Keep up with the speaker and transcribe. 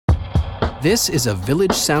This is a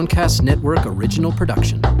Village Soundcast Network original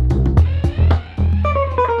production.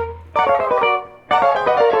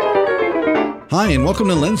 Hi, and welcome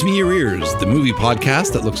to Lends Me Your Ears, the movie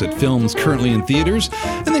podcast that looks at films currently in theaters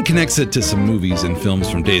and then connects it to some movies and films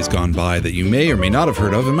from days gone by that you may or may not have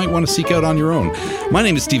heard of and might want to seek out on your own. My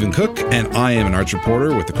name is Stephen Cook, and I am an arts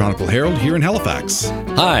reporter with the Chronicle Herald here in Halifax.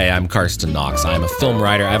 Hi, I'm Karsten Knox. I'm a film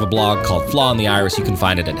writer. I have a blog called Flaw in the Iris. You can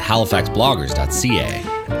find it at halifaxbloggers.ca.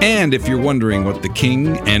 And if you're wondering what the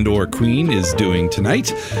king and or queen is doing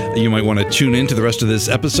tonight, you might want to tune in to the rest of this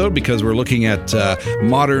episode because we're looking at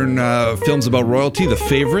modern films about royalty, The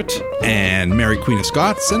Favourite and Mary Queen of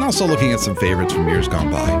Scots, and also looking at some favorites from years gone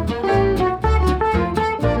by.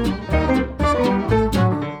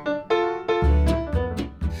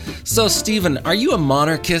 So, Stephen, are you a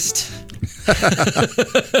monarchist?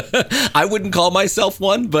 I wouldn't call myself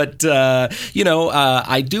one, but,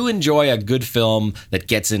 I do enjoy a good film that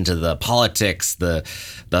gets into the politics, the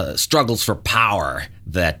struggles for power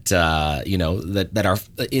that are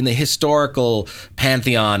in the historical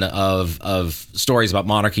pantheon of stories about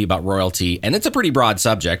monarchy, about royalty. And it's a pretty broad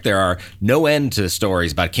subject. There are no end to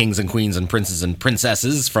stories about kings and queens and princes and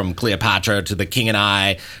princesses, from Cleopatra to The King and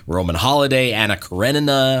I, Roman Holiday, Anna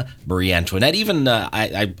Karenina, Marie Antoinette. Even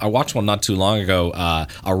I watched one not too long ago,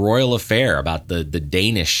 A Royal Affair, about the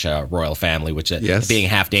Danish royal family, which yes, being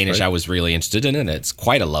half Danish, right. I was really interested in, and it's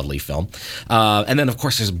quite a lovely film. And then, of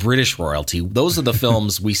course, there's British royalty. Those are the films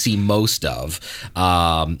we see most of.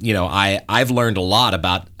 I've learned a lot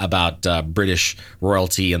about British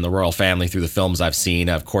royalty and the royal family through the films I've seen.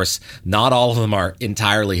 Of course, not all of them are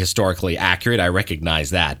entirely historically accurate. I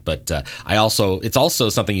recognize that, but it's also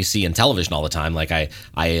something you see in television all the time. Like I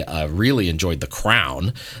really enjoyed The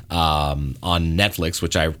Crown on Netflix,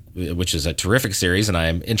 which is a terrific series, and I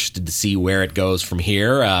am interested to see where it goes from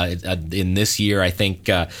here. In this year, I think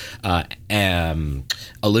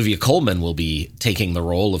Olivia Colman will be taking the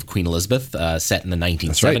role of Queen Elizabeth, set in the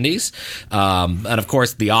 1970s. Right. And of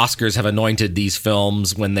course, the Oscars have anointed these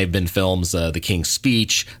films when they've been films: The King's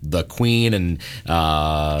Speech, The Queen, and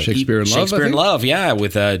Shakespeare in Love, yeah,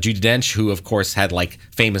 with Judi Dench, who of course had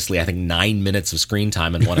famously, I think, 9 minutes of screen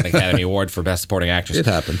time and won an Academy Award for Best Supporting Actress. It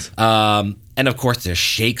happens. And of course, there's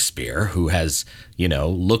Shakespeare, who has,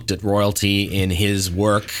 looked at royalty in his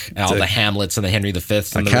work, all the Hamlets and the Henry V.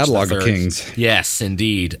 And a catalog of kings. Yes,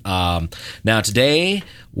 indeed. Now, today,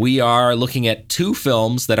 we are looking at two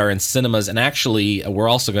films that are in cinemas, and actually, we're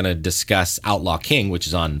also going to discuss Outlaw King, which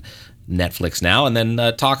is on Netflix now, and then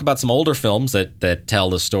talk about some older films that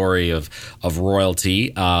tell the story of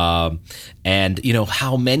royalty, and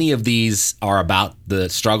how many of these are about the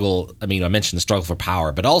struggle. I mean, I mentioned the struggle for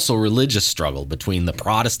power, but also religious struggle between the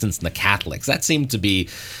Protestants and the Catholics. That seemed to be,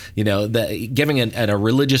 giving a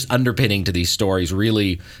religious underpinning to these stories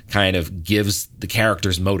really kind of gives the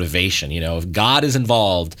characters motivation. If God is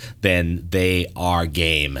involved, then they are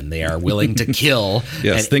game and they are willing to kill.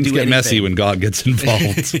 Yes, things get messy when God gets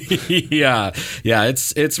involved. Yeah,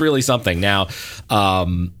 it's really something. Now,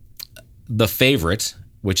 The Favourite,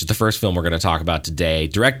 which is the first film we're going to talk about today,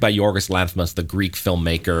 directed by Yorgos Lanthimos, the Greek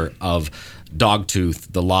filmmaker of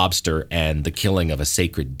Dogtooth, The Lobster, and The Killing of a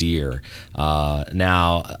Sacred Deer.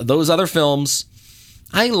 Now, those other films,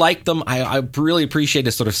 I like them. I really appreciate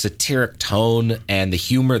his sort of satiric tone and the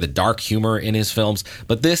humor, the dark humor in his films.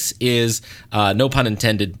 But this is, no pun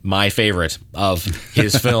intended, my favorite of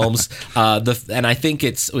his films. And I think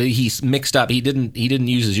he's mixed up. He didn't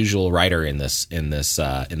use his usual writer in this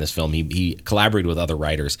film. He collaborated with other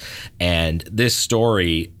writers, and this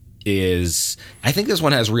story I think this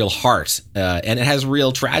one has real heart, and it has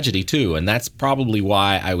real tragedy too, and that's probably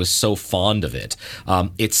why I was so fond of it.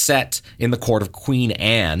 It's set in the court of Queen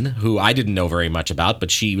Anne, who I didn't know very much about,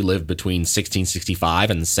 but she lived between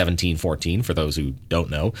 1665 and 1714, for those who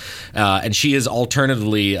don't know. And she is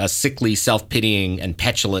alternatively a sickly, self-pitying, and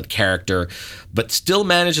petulant character, but still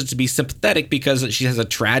manages to be sympathetic because she has a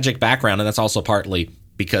tragic background, and that's also partly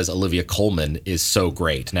because Olivia Colman is so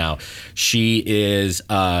great. Now, she has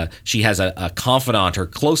a confidant. Her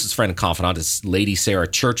closest friend and confidant is Lady Sarah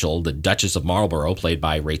Churchill, the Duchess of Marlborough, played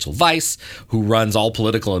by Rachel Weisz, who runs all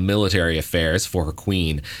political and military affairs for her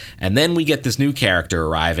queen. And then we get this new character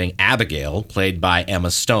arriving, Abigail, played by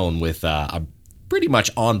Emma Stone, with a pretty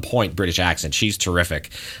much on point British accent. She's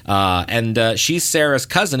terrific. And she's Sarah's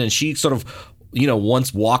cousin, and she sort of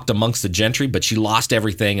once walked amongst the gentry, but she lost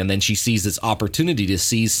everything, and then she sees this opportunity to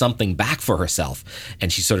seize something back for herself,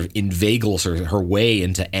 and she sort of inveigles her way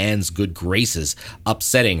into Anne's good graces,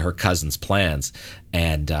 upsetting her cousin's plans.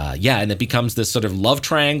 And and it becomes this sort of love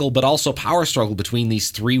triangle, but also power struggle between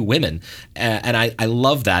these three women. And I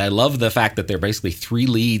love that. I love the fact that there are basically three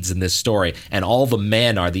leads in this story, and all the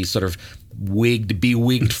men are these sort of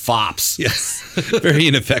bewigged fops. Yes, very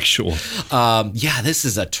ineffectual. This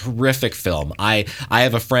is a terrific film. I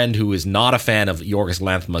have a friend who is not a fan of Yorgos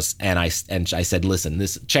Lanthimos, and I said, listen,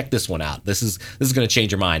 check this one out. This is going to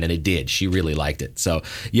change your mind, and it did. She really liked it. So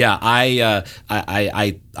yeah, I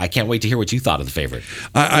can't wait to hear what you thought of The Favorite.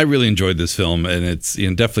 I really enjoyed this film, and it's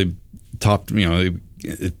definitely topped.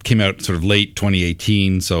 It came out sort of late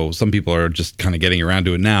 2018, so some people are just kind of getting around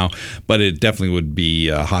to it now. But it definitely would be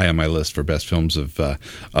high on my list for best films of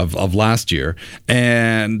last year.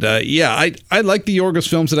 And I like the Yorgos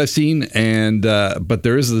films that I've seen, and but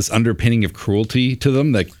there is this underpinning of cruelty to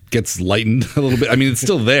them that gets lightened a little bit. I mean, it's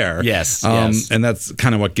still there. Yes. And that's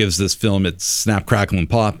kind of what gives this film its snap, crackle, and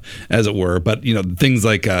pop, as it were. But things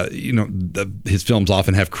like his films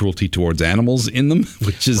often have cruelty towards animals in them,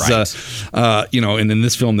 which is right. And in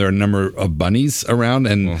this film there are a number of bunnies around,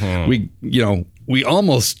 and we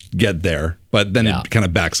almost get there, but then it kind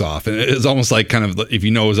of backs off. And it's almost like kind of, if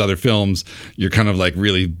you know his other films, you're kind of like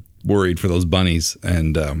really worried for those bunnies,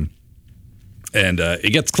 and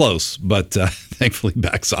it gets close, but thankfully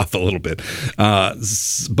backs off a little bit.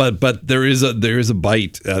 But there is a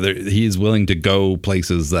bite. He is willing to go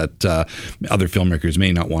places that other filmmakers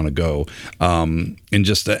may not want to go, and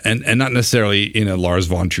not necessarily in a Lars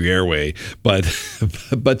von Trier way, but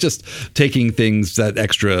just taking things that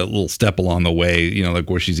extra little step along the way. Like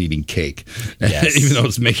where she's eating cake, yes. Even though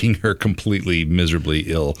it's making her completely miserably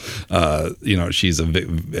ill. She's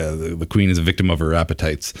the queen is a victim of her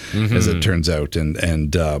appetites, as it turns out.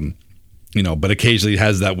 But occasionally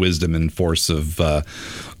has that wisdom and force of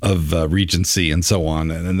regency and so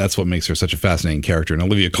on, and that's what makes her such a fascinating character. And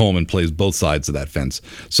Olivia Colman plays both sides of that fence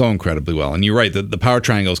so incredibly well. And you're right, the power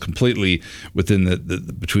triangle is completely within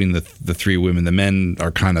between the three women. The men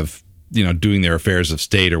are kind of doing their affairs of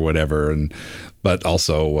state or whatever, but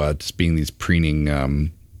also just being these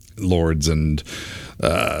preening lords and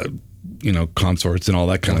consorts and all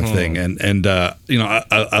that kind of thing. And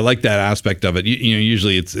I like that aspect of it.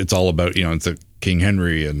 Usually it's all about, it's a King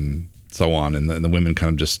Henry and so on. And the women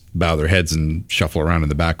kind of just bow their heads and shuffle around in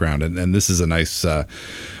the background. And this is a nice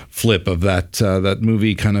flip of that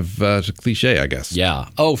movie kind of cliche, I guess. Yeah.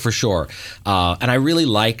 Oh, for sure. And I really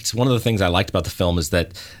liked, one of the things I liked about the film is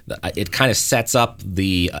that it kind of sets up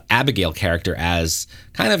the Abigail character as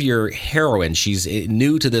kind of your heroine. She's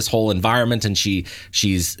new to this whole environment, and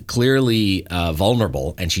she's clearly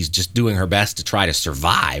vulnerable, and she's just doing her best to try to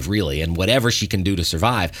survive, really, and whatever she can do to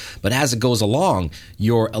survive. But as it goes along,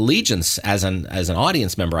 your allegiance as an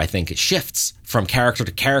audience member, I think, it shifts from character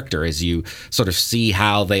to character as you sort of see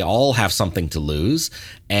how they all have something to lose.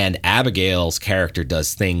 And Abigail's character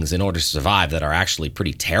does things in order to survive that are actually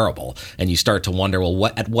pretty terrible. And you start to wonder, well,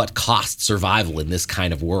 at what cost survival in this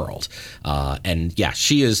kind of world? And yeah,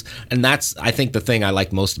 she is. And that's, I think, the thing I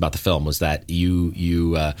liked most about the film was that you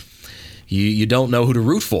don't know who to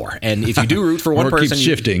root for. And if you do root for one person, keeps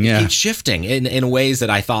shifting, it keeps shifting in ways that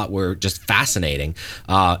I thought were just fascinating.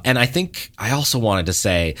 And I think I also wanted to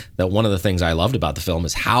say that one of the things I loved about the film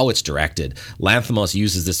is how it's directed. Lanthimos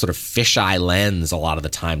uses this sort of fisheye lens a lot of the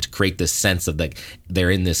time to create this sense of that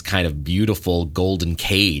they're in this kind of beautiful golden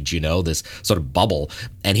cage, this sort of bubble.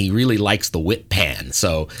 And he really likes the whip pan.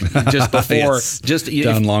 So just before, yes.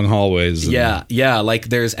 Down long hallways. Like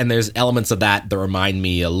there's elements of that remind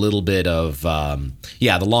me a little bit of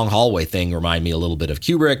the long hallway thing remind me a little bit of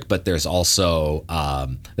Kubrick, but there's also a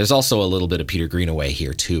little bit of Peter Greenaway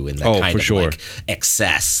here too, in that kind of like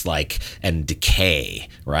excess, and decay,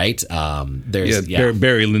 right?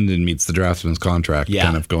 Barry Lyndon meets the Draftsman's Contract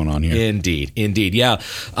kind of going on here. Indeed, yeah.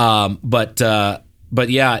 But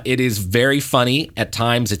it is very funny at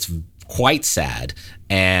times. It's quite sad,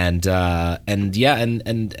 and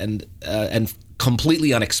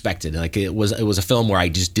completely unexpected. Like it was a film where I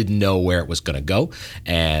just didn't know where it was going to go,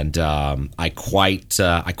 and I quite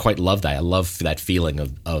love that. I love that feeling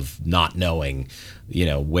of not knowing,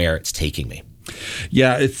 where it's taking me.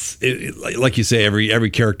 Yeah, it's like you say,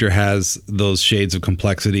 every character has those shades of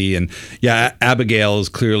complexity, and Abigail is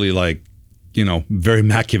clearly very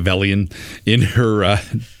Machiavellian in her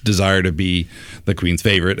desire to be the queen's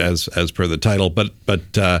favorite, as per the title. But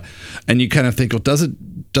and you kind of think, well,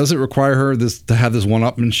 does it require her to have this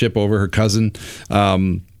one-upmanship over her cousin?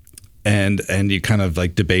 and you kind of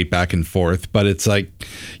like debate back and forth. But it's like,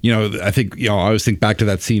 I think, I always think back to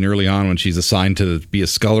that scene early on when she's assigned to be a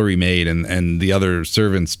scullery maid, and the other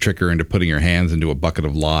servants trick her into putting her hands into a bucket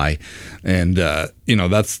of lye. And,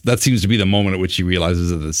 that seems to be the moment at which she realizes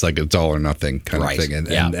that it's like it's all or nothing kind of thing.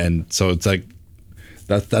 And so it's like,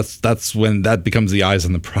 that's when that becomes the eyes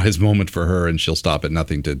on the prize moment for her, and she'll stop at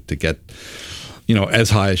nothing to get, as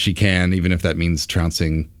high as she can, even if that means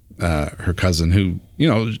trouncing her cousin, who,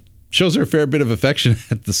 shows her a fair bit of affection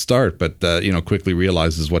at the start, but quickly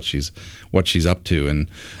realizes what she's up to. And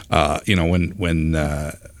when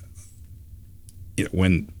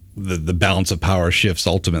the balance of power shifts,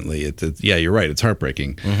 ultimately, you're right, it's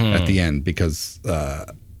heartbreaking at the end, because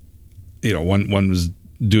one was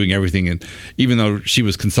doing everything, and even though she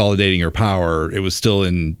was consolidating her power, it was still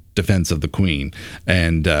in defense of the queen,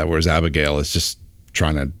 and whereas Abigail is just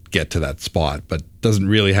trying to get to that spot, but doesn't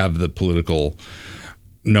really have the political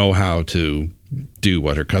know how to do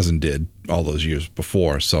what her cousin did all those years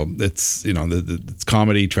before. So it's, it's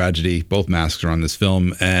comedy, tragedy, both masks are on this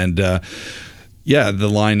film. And the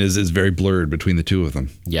line is very blurred between the two of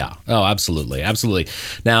them. Yeah. Oh, absolutely. Absolutely.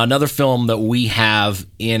 Now, another film that we have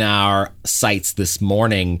in our sights this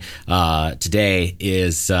morning today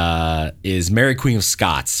is Mary Queen of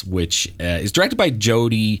Scots, which is directed by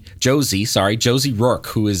Josie Rourke,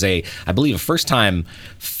 who is I believe a first-time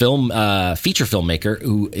feature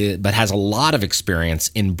filmmaker but has a lot of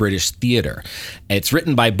experience in British theater. It's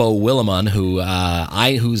written by Beau Willimon,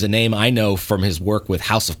 who's a name I know from his work with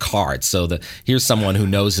House of Cards. So here's someone who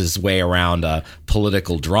knows his way around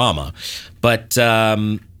political drama. But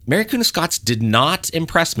Mary Queen of Scots did not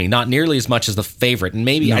impress me, not nearly as much as The Favorite. And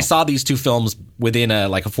maybe I saw these two films within a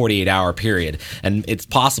 48-hour period. And it's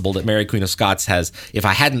possible that Mary Queen of Scots if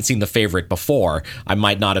I hadn't seen The Favorite before, I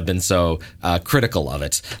might not have been so critical of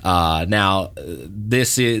it. Now,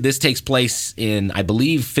 this takes place in, I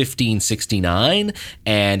believe, 1569,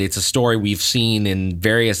 and it's a story we've seen in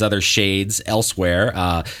various other shades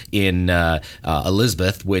elsewhere in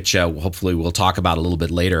Elizabeth, which hopefully we'll talk about a little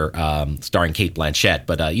bit later, starring Cate Blanchett.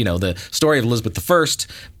 But, the story of Elizabeth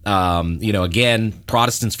I, again,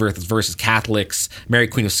 Protestants versus Catholics. Mary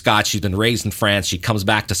Queen of Scots, she's been raised in France. She comes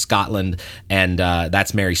back to Scotland, and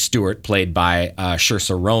that's Mary Stuart, played by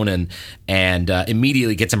Saoirse Ronan, and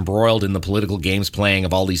immediately gets embroiled in the political games playing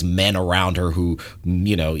of all these men around her who,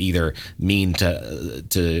 either mean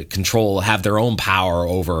to control, have their own power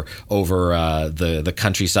over the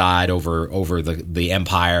countryside, over the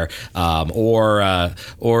empire, or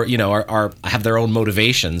have their own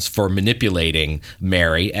motivations for manipulating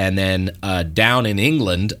Mary. And then down in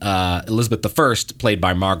England, Elizabeth I, played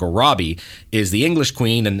by Margot Robbie, is the English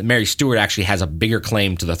queen, and Mary Stuart actually has a bigger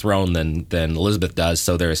claim to the throne than Elizabeth does.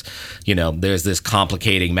 So there's this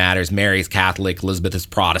complicating matters. Mary's Catholic, Elizabeth is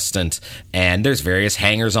Protestant, and there's various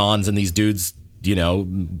hangers-ons and these dudes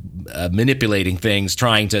manipulating things,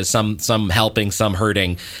 trying to some helping, some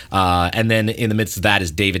hurting, and then in the midst of that is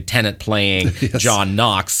David Tennant playing John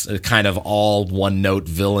Knox, a kind of all one-note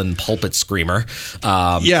villain pulpit screamer.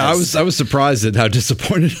 I was surprised at how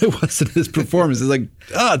disappointed I was in his performance. It's like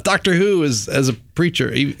Doctor Who as a preacher,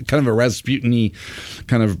 kind of a Rasputin-y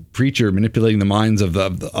kind of preacher manipulating the minds of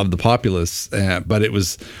the populace, but it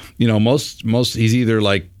was most he's either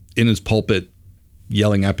like in his pulpit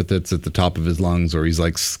yelling epithets at the top of his lungs, or he's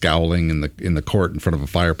like scowling in the court in front of a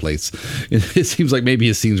fireplace. It seems like maybe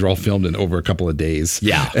his scenes were all filmed in over a couple of days.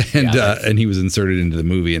 And he was inserted into the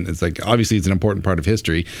movie, and it's like, obviously it's an important part of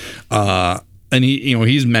history. And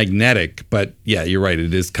he's magnetic, but yeah, you're right.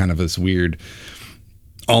 It is kind of this weird,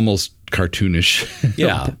 almost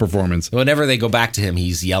cartoonish performance. Whenever they go back to him,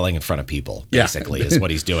 he's yelling in front of people, basically, is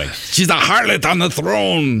what he's doing. She's a harlot on the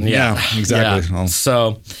throne. Yeah, exactly. Yeah.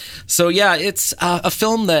 So it's a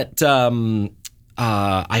film that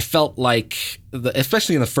I felt like,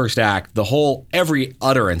 especially in the first act, every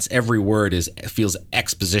utterance, every word feels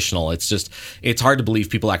expositional. It's hard to believe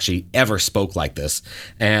people actually ever spoke like this.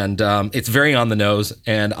 And it's very on the nose,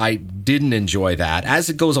 and I didn't enjoy that. As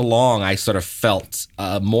it goes along, I sort of felt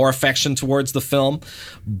more affection towards the film.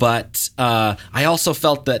 But I also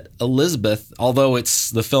felt that Elizabeth, although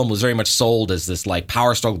the film was very much sold as this like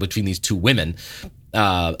power struggle between these two women,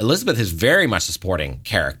 Elizabeth is very much a supporting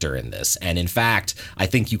character in this. And in fact, I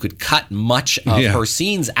think you could cut much of her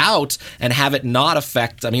scenes out and have it not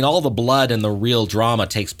affect, all the blood and the real drama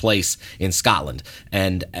takes place in Scotland.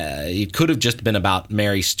 And it could have just been about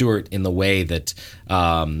Mary Stuart in the way that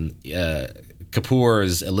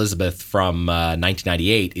Kapoor's Elizabeth from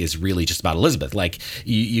 1998 is really just about Elizabeth. Like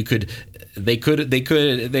you could they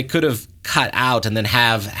could have cut out and then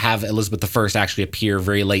have Elizabeth I actually appear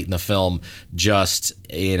very late in the film, just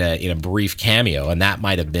in a brief cameo, and that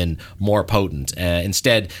might have been more potent.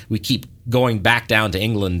 Instead, we keep going back down to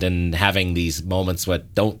England and having these moments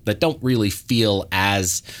that don't really feel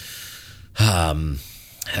as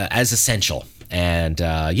essential. And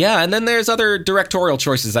and then there's other directorial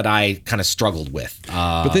choices that I kind of struggled with.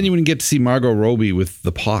 But then you wouldn't get to see Margot Robbie with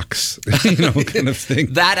the pox, kind of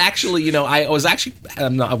thing. That actually, I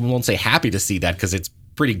won't say happy to see that because it's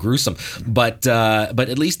pretty gruesome. But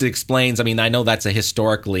at least it explains. I mean, I know that's a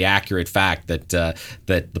historically accurate fact that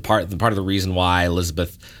the part of the reason why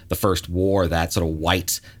Elizabeth I wore that sort of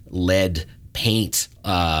white lead paint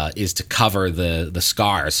is to cover the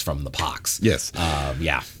scars from the pox. Yes.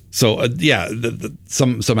 Yeah. So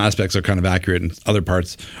some aspects are kind of accurate and other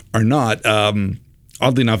parts are not.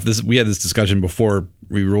 Oddly enough, we had this discussion before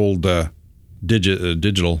we rolled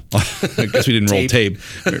digital. I guess we didn't roll tape.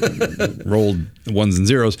 Rolled ones and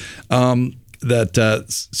zeros. That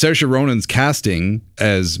Saoirse Ronan's casting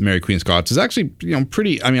as Mary Queen of Scots is actually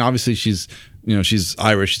pretty. I mean, obviously she's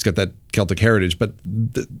Irish. She's got that Celtic heritage, but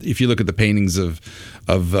if you look at the paintings of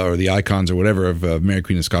or the icons or whatever of Mary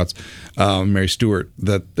Queen of Scots, Mary Stuart,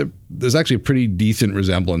 that there's actually a pretty decent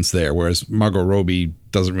resemblance there. Whereas Margot Robbie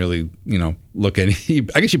doesn't really, look any.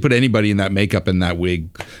 I guess you put anybody in that makeup and that wig.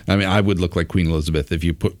 I mean, I would look like Queen Elizabeth if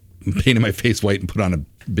you painted my face white and put on a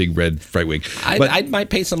big red fright wig. I might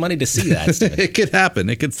pay some money to see that. It could happen.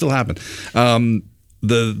 It could still happen.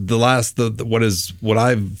 What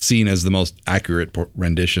I've seen as the most accurate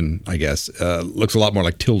rendition, I guess, looks a lot more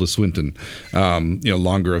like Tilda Swinton,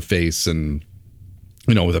 longer of face and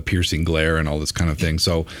with a piercing glare and all this kind of thing.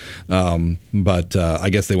 So, but I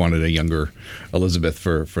guess they wanted a younger Elizabeth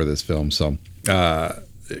for this film. So,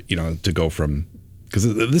 to go from.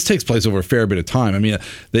 Because this takes place over a fair bit of time. I mean,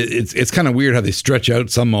 it's kind of weird how they stretch out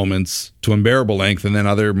some moments to unbearable length, and then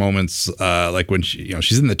other moments, like when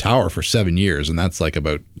she's in the tower for 7 years, and that's like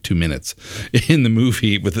about 2 minutes in the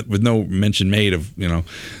movie, with no mention made of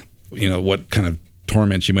what kind of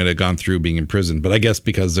torment she might have gone through being in prison. But I guess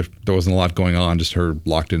because there wasn't a lot going on, just her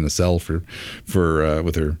locked in a cell for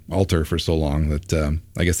with her altar for so long, that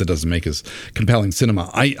I guess that doesn't make as compelling cinema.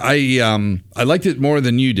 I liked it more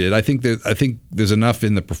than you did. I think there's enough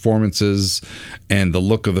in the performances and the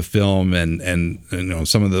look of the film and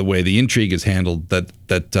some of the way the intrigue is handled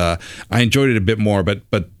that I enjoyed it a bit more.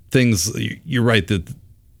 But things, you're right, that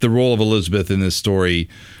the role of Elizabeth in this story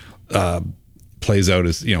plays out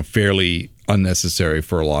as fairly unnecessary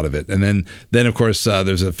for a lot of it. And then of course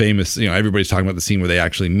there's a famous, everybody's talking about the scene where they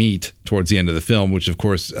actually meet towards the end of the film, which of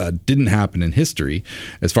course didn't happen in history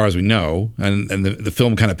as far as we know, and the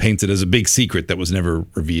film kind of paints it as a big secret that was never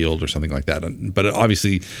revealed or something like that. But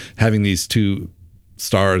obviously having these two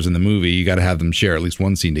stars in the movie, you got to have them share at least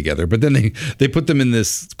one scene together. But then they put them in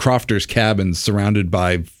this crofter's cabin surrounded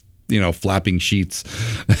by flapping sheets,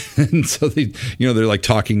 and so they're like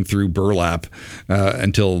talking through burlap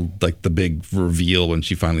until like the big reveal when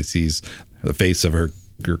she finally sees the face of her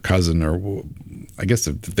cousin, or I guess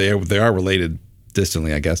they are related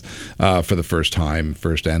distantly, I guess, for the first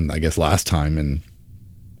and I guess last time, and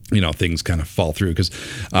things kind of fall through because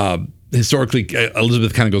historically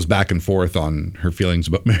Elizabeth kind of goes back and forth on her feelings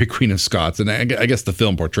about Mary Queen of Scots, and I guess the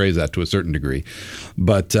film portrays that to a certain degree,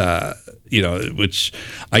 but which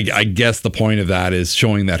I guess the point of that is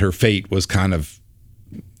showing that her fate was kind of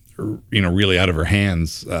really out of her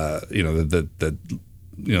hands. The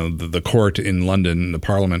court in London, the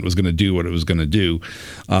Parliament, was going to do what it was going to do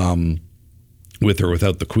with or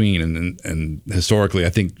without the Queen, and historically I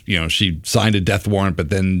think she signed a death warrant but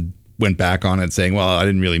then went back on it saying, well, I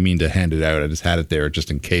didn't really mean to hand it out, I just had it there just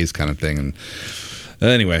in case, kind of thing. And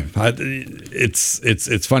anyway,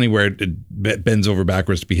 it's funny where it bends over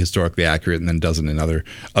backwards to be historically accurate and then doesn't in other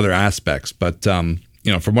aspects. But from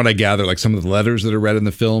what I gather, like some of the letters that are read in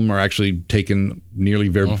the film are actually taken nearly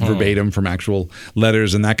verbatim from actual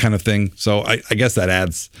letters and that kind of thing. So I guess that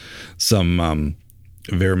adds some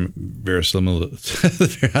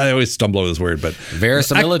verisimilitude. I always stumble over this word, but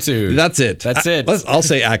verisimilitude. That's it. I'll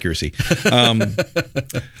say accuracy.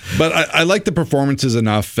 But I like the performances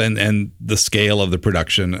enough and the scale of the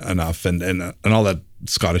production enough and all that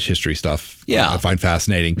Scottish history stuff. Yeah, I find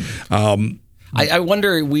fascinating. I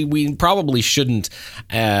wonder, we probably shouldn't.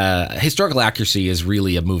 Historical accuracy is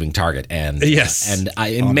really a moving target, and yes,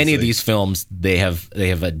 in many of these films they have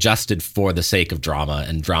adjusted for the sake of drama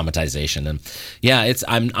and dramatization. And yeah,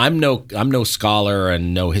 I'm no scholar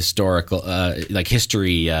and no historical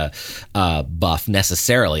history buff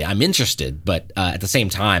necessarily. I'm interested, but at the same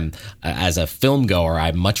time, as a film goer,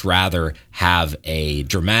 I'd much rather have a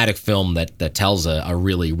dramatic film that tells a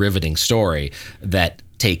really riveting story that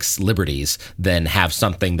takes liberties than have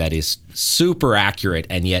something that is super accurate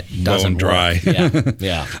and yet doesn't dry. Work.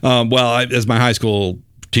 Yeah. As my high school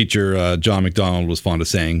teacher, John McDonald, was fond of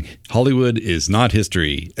saying, Hollywood is not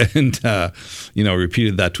history. And,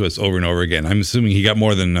 repeated that to us over and over again. I'm assuming he got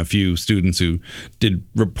more than a few students who did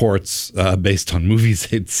reports based on movies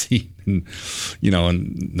they'd seen. And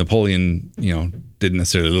Napoleon, didn't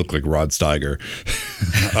necessarily look like Rod Steiger.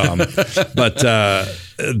 I've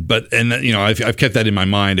kept that in my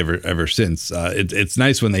mind ever since. It's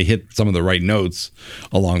nice when they hit some of the right notes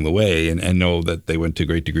along the way and know that they went to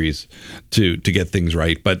great degrees to get things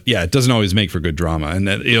right. But yeah, it doesn't always make for good drama. And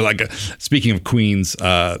speaking of Queens,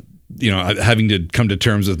 having to come to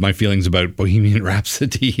terms with my feelings about Bohemian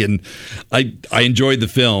Rhapsody, and I enjoyed the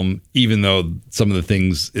film, even though some of the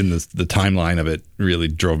things in the timeline of it really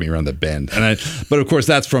drove me around the bend. But of course,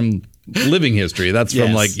 that's from living history. That's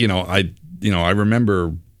from I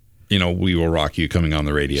remember, We Will Rock You coming on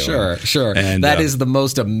the radio. Sure. And that is the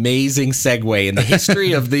most amazing segue in the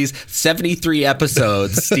history of these 73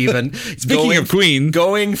 episodes, Stephen. Speaking of Queen.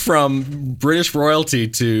 Going from British royalty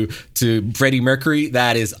to Freddie Mercury,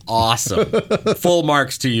 that is awesome. Full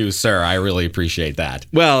marks to you, sir. I really appreciate that.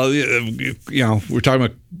 Well, we're talking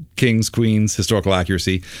about kings, queens, historical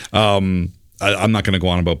accuracy. I'm not going to go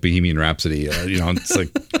on about Bohemian Rhapsody. It's like...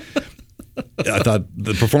 I thought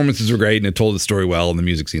the performances were great and it told the story well and the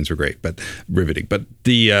music scenes were great, but riveting. But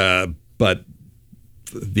yeah.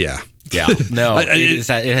 Yeah, no, it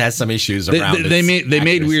has some issues around it. They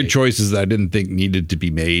made weird choices that I didn't think needed to be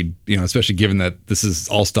made, especially given that this is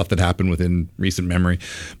all stuff that happened within recent memory.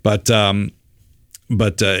 But none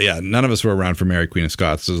of us were around for Mary Queen of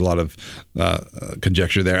Scots. There's a lot of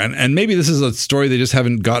conjecture there. And maybe this is a story they just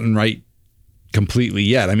haven't gotten right completely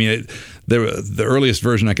yet. I mean, the earliest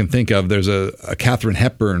version I can think of, there's a Katharine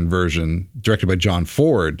Hepburn version directed by John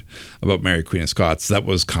Ford about Mary Queen of Scots. That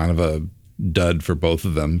was kind of a dud for both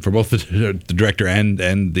of them, for both the director and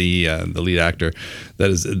the lead actor. That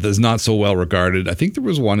is not so well regarded. I think there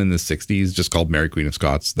was one in the 60s just called Mary Queen of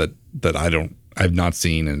Scots that I've not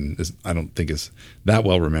seen and I don't think is that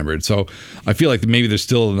well remembered. So I feel like maybe there's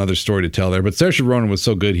still another story to tell there. But Saoirse Ronan was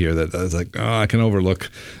so good here that I was like, I can overlook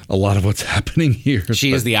a lot of what's happening here.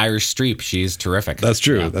 She is the Irish Streep. She's terrific. That's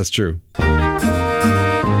true. Yeah. That's true.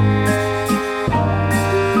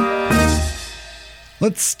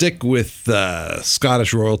 Let's stick with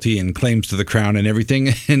Scottish royalty and claims to the crown and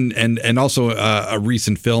everything, and also a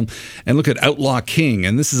recent film, and look at Outlaw King.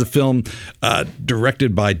 And this is a film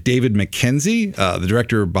directed by David Mackenzie, the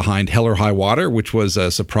director behind Hell or High Water, which was a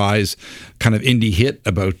surprise kind of indie hit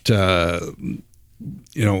about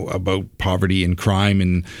poverty and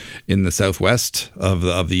crime in the southwest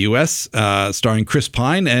of the U.S., starring Chris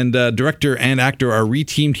Pine. And director and actor are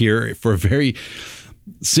reteamed here for a very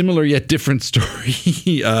similar yet different story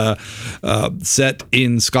set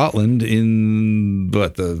in Scotland in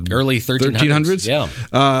the early 1300s. Yeah.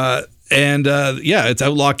 It's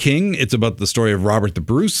Outlaw King. It's about the story of Robert the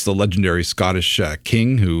Bruce, the legendary Scottish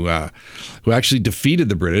king who actually defeated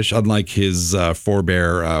the British, unlike his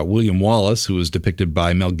forebear William Wallace, who was depicted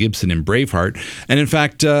by Mel Gibson in Braveheart. And in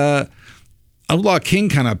fact, Outlaw King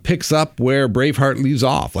kind of picks up where Braveheart leaves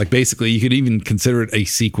off. Like, basically, you could even consider it a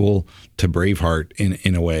sequel to Braveheart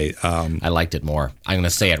in a way. I liked it more. I'm going to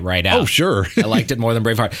say it right out. Oh, sure. I liked it more than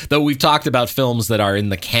Braveheart. Though we've talked about films that are in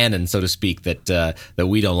the canon, so to speak, that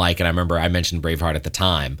we don't like. And I remember I mentioned Braveheart at the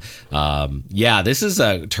time. This is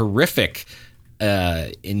a terrific,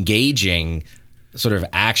 engaging sort of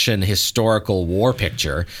action historical war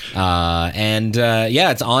picture. It's on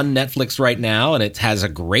Netflix right now, and it has a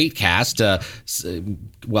great cast.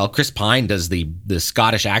 Chris Pine does the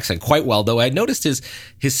Scottish accent quite well, though I noticed his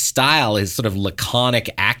style, his sort of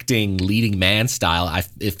laconic acting leading man style,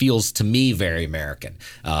 it feels to me very American.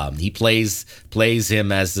 He plays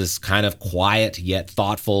him as this kind of quiet yet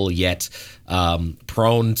thoughtful yet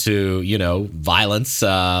prone to, violence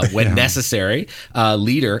when necessary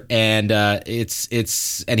leader. And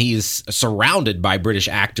and he's surrounded by British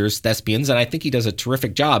actors, thespians, and I think he does a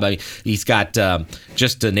terrific job. He's got,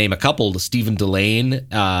 just to name a couple, Stephen Delane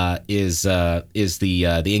is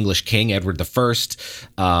the English king, Edward I.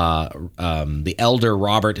 The elder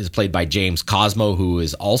Robert is played by James Cosmo, who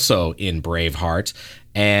is also in Braveheart.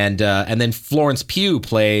 And then Florence Pugh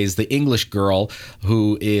plays the English girl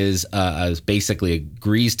who is basically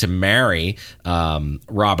agrees to marry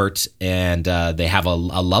Robert, and they have a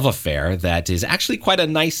love affair that is actually quite a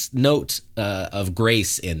nice note of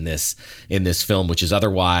grace in this film, which is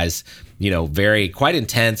otherwise quite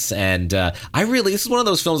intense. And this is one of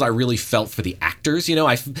those films I really felt for the actors.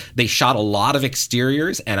 They shot a lot of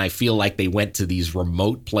exteriors, and I feel like they went to these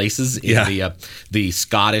remote places in the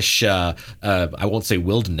Scottish, I won't say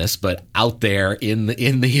wilderness, but out there in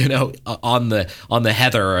the on the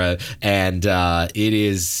heather, and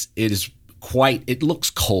it looks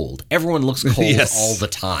cold. Everyone looks cold Yes. all the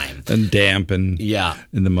time. And damp and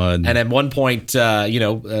in the mud. And at one point,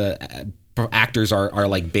 actors are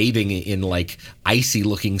like bathing in like icy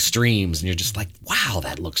looking streams, and you're just like, wow,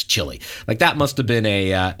 that looks chilly. Like that must have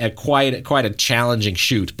been quite a challenging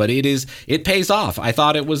shoot, but it pays off. I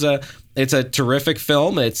thought it's a terrific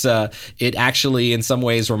film. It actually in some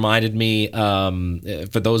ways reminded me,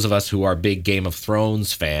 for those of us who are big Game of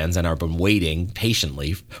Thrones fans and have been waiting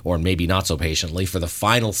patiently, or maybe not so patiently, for the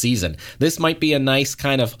final season, this might be a nice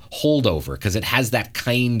kind of holdover, because it has that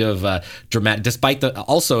kind of dramatic, despite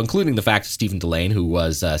also including the fact of Stephen Delane, who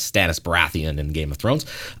was Stannis Baratheon in Game of Thrones.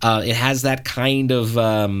 It has that kind of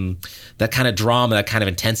drama, that kind of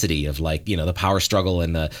intensity of the power struggle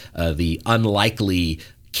and the unlikely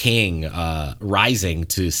king rising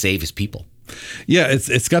to save his people. Yeah,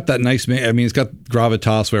 it's got that nice. I mean, it's got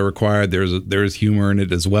gravitas where required. There's humor in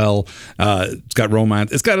it as well. It's got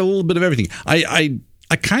romance. It's got a little bit of everything. I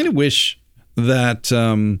kind of wish that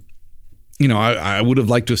I would have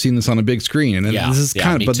liked to have seen this on a big screen. And this is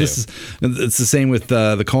it's the same with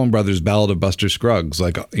the Coen Brothers' Ballad of Buster Scruggs.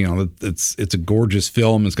 It's a gorgeous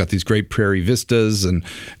film. It's got these great prairie vistas and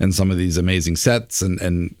some of these amazing sets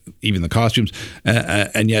and even the costumes.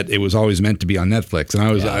 And yet it was always meant to be on Netflix. And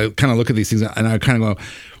I kind of look at these things and I kind of go,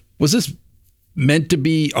 was this meant to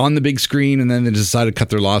be on the big screen and then they decided to cut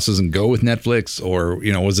their losses and go with Netflix? Or,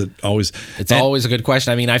 was it always... It's always a good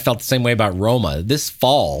question. I mean, I felt the same way about Roma. This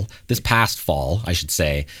past fall, I should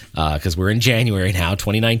say, because we're in January now,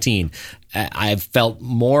 2019, I've felt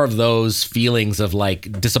more of those feelings of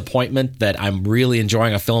disappointment that I'm really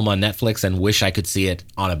enjoying a film on Netflix and wish I could see it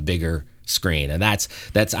on a bigger screen. And that's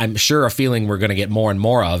I'm sure a feeling we're going to get more and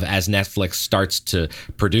more of as Netflix starts to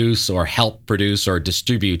produce or help produce or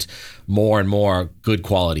distribute more and more good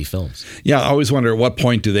quality films. Yeah, I always wonder at what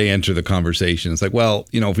point do they enter the conversation. It's like, well,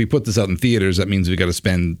 if we put this out in theaters, that means we got to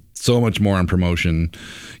spend so much more on promotion.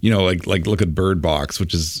 Like look at Bird Box,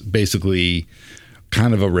 which is basically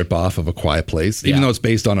kind of a ripoff of A Quiet Place, even though it's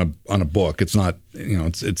based on a book. It's not,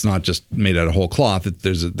 it's not just made out of whole cloth.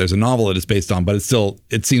 There's a novel that it's based on, but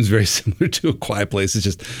it seems very similar to A Quiet Place. It's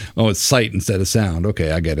just, it's sight instead of sound.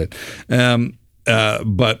 Okay, I get it.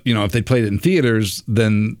 But if they played it in theaters,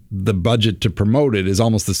 then the budget to promote it is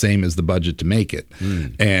almost the same as the budget to make it.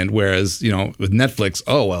 And whereas, with Netflix,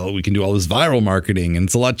 we can do all this viral marketing and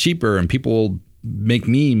it's a lot cheaper and people will make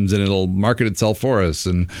memes and it'll market itself for us,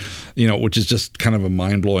 and which is just kind of a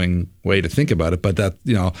mind-blowing way to think about it. But that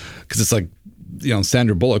because it's like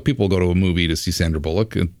Sandra Bullock, people go to a movie to see Sandra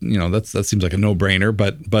Bullock, and that seems like a no-brainer.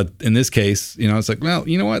 But in this case, it's like, well,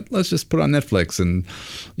 you know what, let's just put it on Netflix and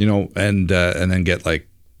and then get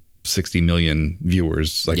 60 million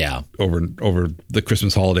viewers over the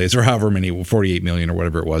Christmas holidays, or however many, 48 million or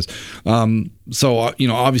whatever it was. So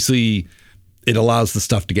obviously it allows the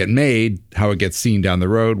stuff to get made. How it gets seen down the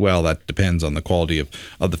road, well, that depends on the quality of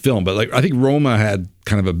the film. But I think Roma had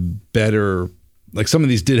kind of a better, some of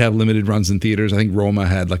these did have limited runs in theaters. I think Roma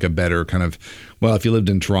had a better kind of, well, if you lived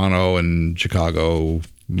in Toronto and Chicago,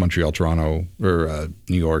 Montreal, Toronto, or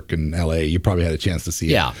New York and LA, you probably had a chance to see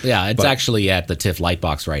it. Yeah. It's actually at the TIFF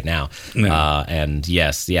Lightbox right now. Yeah. And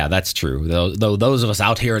yes, that's true. Though those of us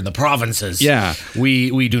out here in the provinces,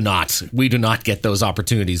 we do not get those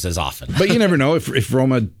opportunities as often. But you never know if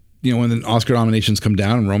Roma, when the Oscar nominations come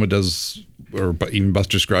down and Roma does or even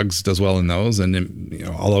Buster Scruggs does well in those. And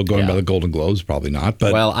although going by the Golden Globes, probably not.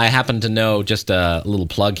 But well, I happen to know, just a little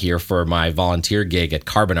plug here for my volunteer gig at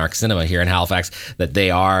Carbon Arc Cinema here in Halifax, that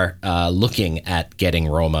they are looking at getting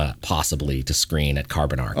Roma possibly to screen at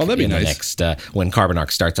Carbon Arc. Oh, that'd be nice. The next when Carbon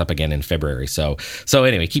Arc starts up again in February. So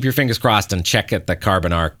anyway, keep your fingers crossed and check at the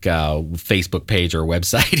Carbon Arc Facebook page or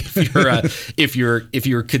website if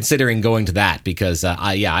you're considering going to that, because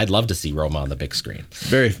I'd love to see Roma on the big screen.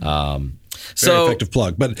 Very effective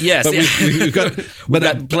plug. But yes, we've got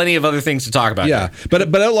plenty of other things to talk about. Yeah,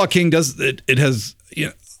 but Outlaw King does it has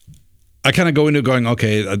I kind of go into going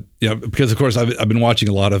because of course I've been watching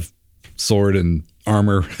a lot of sword and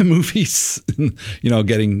armor movies,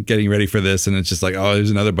 getting ready for this, and it's just like, oh,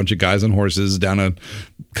 there's another bunch of guys on horses down a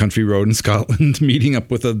country road in Scotland meeting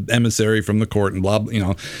up with an emissary from the court and blah,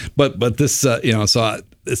 but this so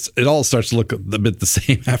it all starts to look a bit the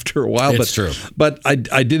same after a while. It's true. But I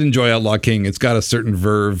did enjoy Outlaw King. It's got a certain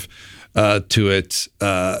verve to it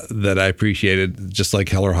that I appreciated, just like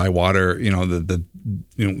Hell or High Water. When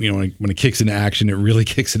it kicks into action, it really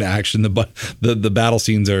kicks into action. The battle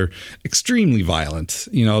scenes are extremely violent.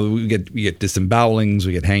 We get disembowelings,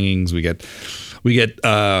 we get hangings, we get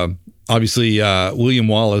obviously William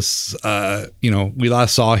Wallace. We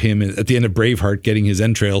last saw him at the end of Braveheart getting his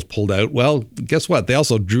entrails pulled out. Well, guess what? They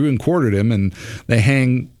also drew and quartered him, and they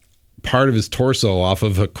hang part of his torso off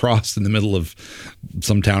of a cross in the middle of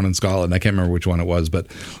some town in Scotland. I can't remember which one it was, but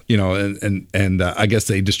and I guess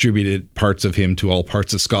they distributed parts of him to all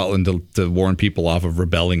parts of Scotland to warn people off of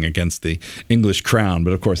rebelling against the English crown.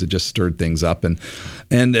 But of course, it just stirred things up. And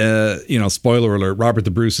spoiler alert: Robert the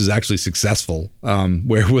Bruce is actually successful,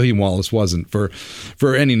 where William Wallace wasn't for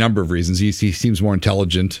any number of reasons. He seems more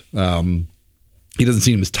intelligent. He doesn't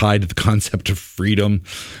seem as tied to the concept of freedom,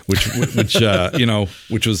 which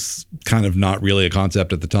was kind of not really a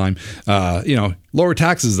concept at the time. Lower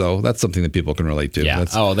taxes, though, that's something that people can relate to. Yeah.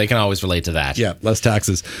 They can always relate to that. Yeah, less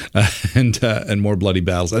taxes and more bloody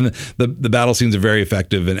battles. And the battle scenes are very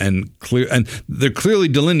effective and clear, and they're clearly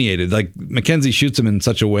delineated. Like Mackenzie shoots them in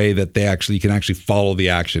such a way that you can actually follow the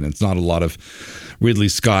action. It's not a lot of Ridley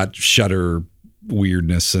Scott Shutter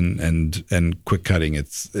weirdness and quick cutting.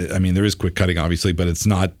 There is quick cutting, obviously, but it's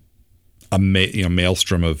not a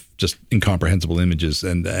maelstrom of just incomprehensible images,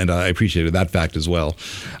 and I appreciated that fact as well.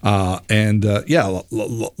 A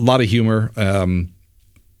lot of humor,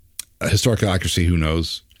 historical accuracy, who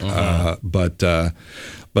knows? But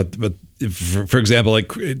for example,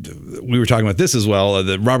 like we were talking about this as well,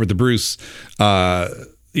 the Robert the Bruce.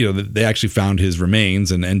 They actually found his remains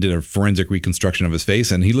and did a forensic reconstruction of his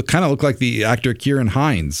face, and he kind of looked like the actor Kieran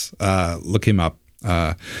Hines. Look him up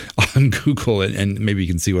on Google, and maybe you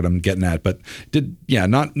can see what I'm getting at. But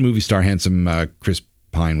not movie star handsome Chris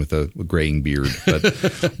Pine with a graying beard, but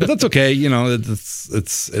that's okay.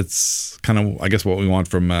 It's kind of, I guess, what we want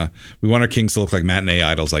from we want our kings to look like matinee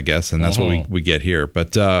idols, I guess, and that's what we get here.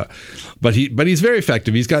 But he's very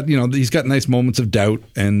effective. He's got nice moments of doubt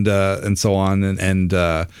and so on, and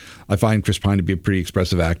I find Chris Pine to be a pretty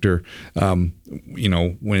expressive actor. When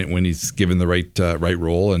he's given the right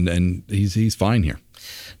role, and he's fine here.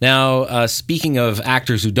 Now, speaking of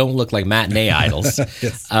actors who don't look like matinee idols,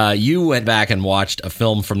 yes. You went back and watched a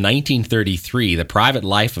film from 1933, The Private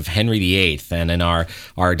Life of Henry VIII. And in our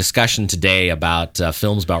discussion today about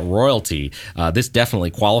films about royalty, this definitely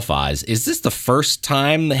qualifies. Is this the first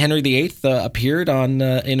time that Henry VIII appeared in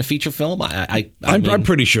a feature film? I'm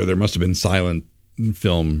pretty sure there must have been silent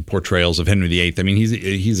film portrayals of Henry VIII. I mean,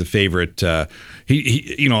 he's a favorite.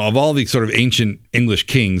 He of all the sort of ancient English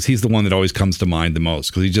kings, he's the one that always comes to mind the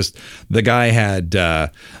most, because the guy had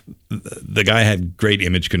great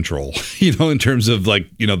image control. In terms of the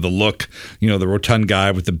look. The rotund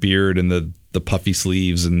guy with the beard and the puffy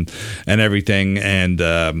sleeves and everything, and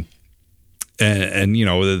the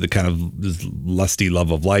kind of this lusty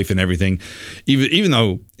love of life and everything. Even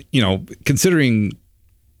though considering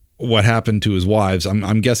what happened to his wives,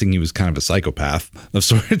 I'm guessing he was kind of a psychopath of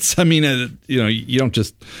sorts. I mean, you don't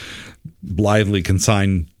just blithely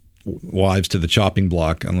consign wives to the chopping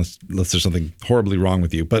block unless there's something horribly wrong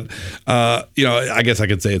with you. But I guess I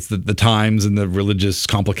could say it's the times and the religious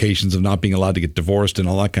complications of not being allowed to get divorced and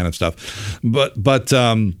all that kind of stuff.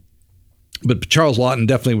 But Charles Laughton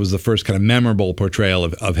definitely was the first kind of memorable portrayal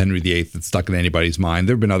of Henry VIII that stuck in anybody's mind.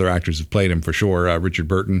 There have been other actors who've played him for sure. Richard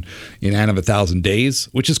Burton in Anne of 1,000 Days,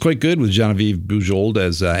 which is quite good, with Genevieve Bujold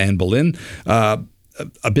as Anne Boleyn. A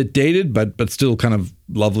bit dated, but still kind of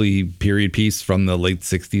lovely period piece from the late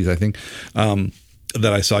 60s, I think.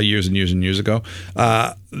 that I saw years and years and years ago.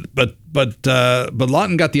 But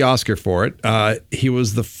Laughton got the Oscar for it. He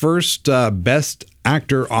was the first Best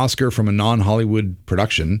Actor Oscar from a non-Hollywood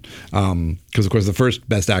production. Because, of course, the first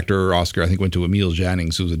Best Actor Oscar, I think, went to Emil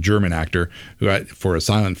Jannings, who was a German actor who got for a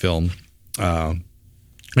silent film.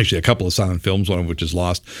 Actually, a couple of silent films, one of which is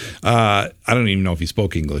lost. I don't even know if he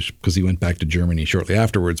spoke English because he went back to Germany shortly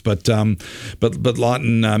afterwards. But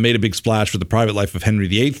Laughton made a big splash for The Private Life of Henry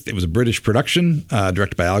VIII. It was a British production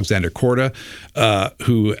directed by Alexander Korda,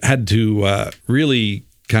 who had to really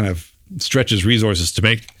kind of stretch his resources to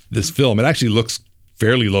make this film. It actually looks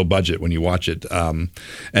fairly low budget when you watch it. And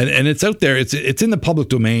it's out there. It's in the public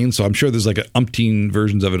domain, so I'm sure there's like umpteen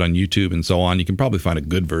versions of it on YouTube and so on. You can probably find a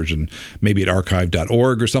good version, maybe at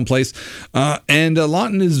archive.org or someplace. And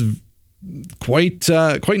Laughton is quite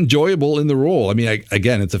enjoyable in the role. I mean,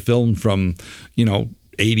 again, it's a film from,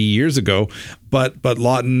 80 years ago, but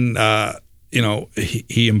Laughton,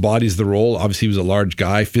 he embodies the role. Obviously, he was a large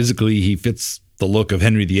guy. Physically, he fits the look of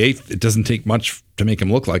Henry VIII. It doesn't take much to make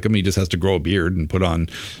him look like him. He just has to grow a beard and put on,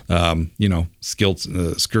 skilts,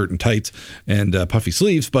 skirt and tights and puffy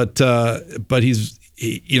sleeves. But he's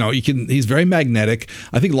very magnetic.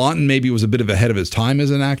 I think Laughton maybe was a bit of ahead of his time as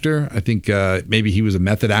an actor. I think maybe he was a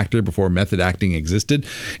method actor before method acting existed.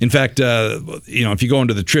 In fact, if you go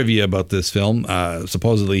into the trivia about this film,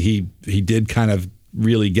 supposedly he did kind of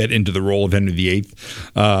really get into the role of Henry VIII.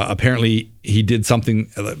 Apparently, he did something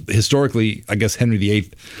historically. I guess Henry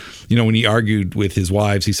VIII, when he argued with his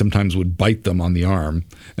wives, he sometimes would bite them on the arm,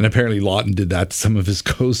 and apparently Laughton did that to some of his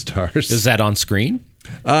co-stars. Is that on screen?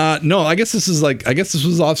 No, I guess this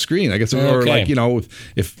was off screen. I guess, or like,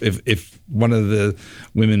 if one of the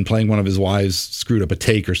women playing one of his wives screwed up a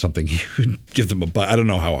take or something, he would give them a bite. I don't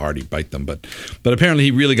know how hard he'd bite them, but apparently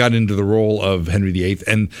he really got into the role of Henry VIII.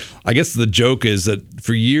 And I guess the joke is that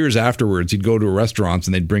for years afterwards, he'd go to restaurants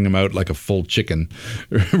and they'd bring him out like a full chicken,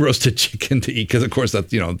 roasted chicken to eat. Because of course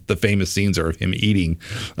that's, the famous scenes are of him eating,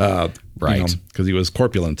 right? Because he was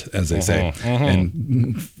corpulent, as they say,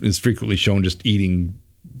 and is frequently shown just eating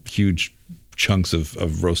huge chunks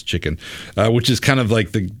of roast chicken, which is kind of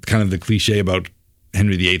the cliche about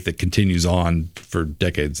Henry VIII that continues on for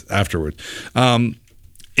decades afterward.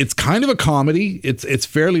 It's kind of a comedy. It's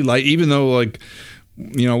fairly light, even though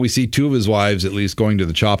we see two of his wives at least going to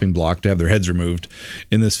the chopping block to have their heads removed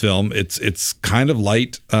in this film. It's kind of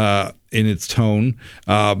light in its tone.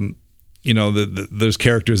 There's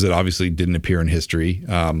characters that obviously didn't appear in history,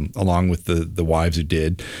 along with the wives who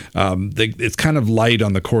did. It's kind of light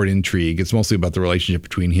on the court intrigue. It's mostly about the relationship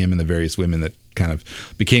between him and the various women that kind of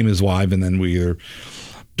became his wife, and then we either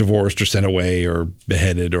divorced or sent away or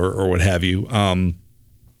beheaded or what have you.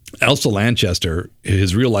 Elsa Lanchester,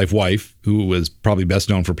 his real life wife, who was probably best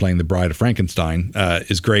known for playing the Bride of Frankenstein,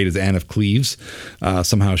 is great as Anne of Cleves.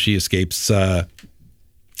 Somehow she escapes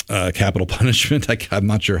capital punishment. I'm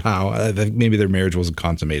not sure how. I think maybe their marriage wasn't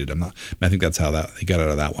consummated. I think that's how he got out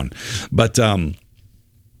of that one.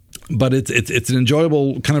 But it's an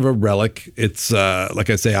enjoyable kind of a relic. It's like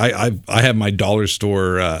I say, I have my dollar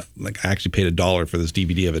store. I actually paid $1 for this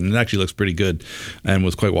DVD of it, and it actually looks pretty good and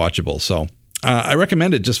was quite watchable. So I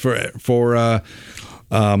recommend it just for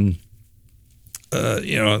kind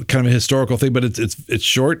of a historical thing, but it's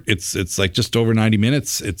short. It's like just over 90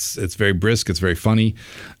 minutes. It's very brisk. It's very funny,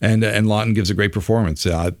 and Laughton gives a great performance.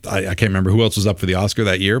 I can't remember who else was up for the Oscar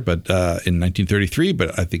that year, but in 1933.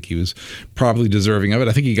 But I think he was probably deserving of it.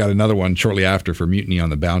 I think he got another one shortly after for Mutiny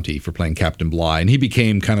on the Bounty for playing Captain Bligh, and he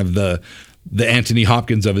became kind of the Anthony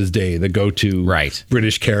Hopkins of his day, the go-to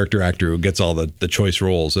British character actor who gets all the choice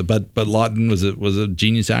roles. But Laughton was a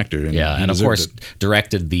genius actor. And of course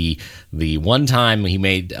directed the one time he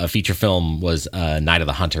made a feature film was Night of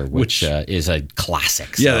the Hunter, which is a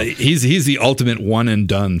classic. So. Yeah, he's the ultimate one and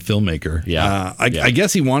done filmmaker. Yeah, I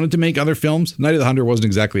guess he wanted to make other films. Night of the Hunter wasn't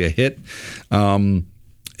exactly a hit.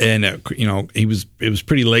 And it was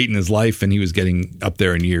pretty late in his life, and he was getting up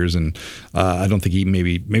there in years. And I don't think he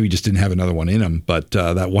maybe just didn't have another one in him. But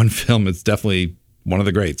that one film is definitely one of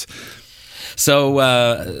the greats. So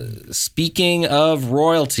speaking of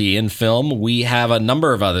royalty in film, we have a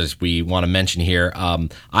number of others we want to mention here.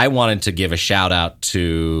 I wanted to give a shout out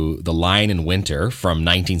to The Lion in Winter from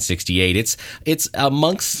 1968. It's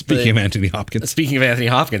amongst Speaking of Anthony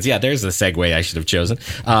Hopkins, yeah, there's the segue I should have chosen.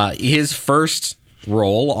 His first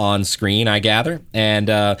role on screen, I gather, and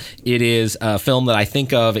it is a film that I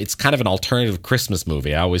think of. It's kind of an alternative Christmas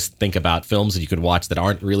movie. I always think about films that you could watch that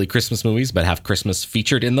aren't really Christmas movies but have Christmas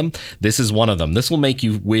featured in them. This is one of them. This will make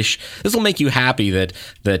you happy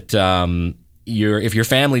that if your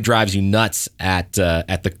family drives you nuts at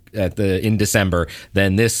the in December,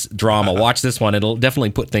 then this drama, watch this one. It'll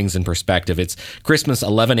definitely put things in perspective. It's Christmas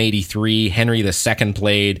 1183. Henry II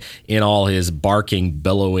played in all his barking,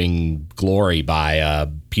 billowing glory by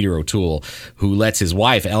Peter O'Toole, who lets his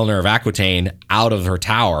wife, Eleanor of Aquitaine, out of her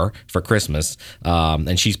tower for Christmas.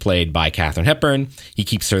 And she's played by Katharine Hepburn. He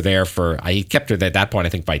keeps her there he kept her at that point, I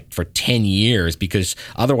think, for 10 years, because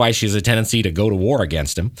otherwise she has a tendency to go to war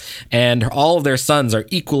against him. And all of their sons are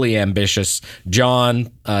equally ambitious. John,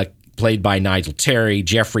 played by Nigel Terry,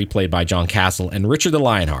 Geoffrey, played by John Castle, and Richard the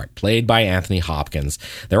Lionheart, played by Anthony Hopkins.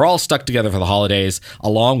 They're all stuck together for the holidays,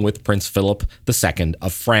 along with Prince Philip II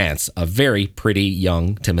of France, a very pretty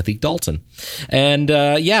young Timothy Dalton. And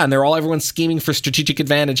and everyone's scheming for strategic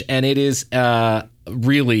advantage, and it is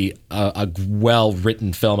really a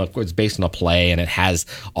well-written film. Of course, it's based on a play, and it has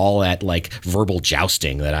all that like verbal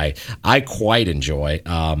jousting that I quite enjoy.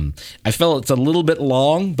 I feel it's a little bit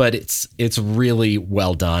long, but it's really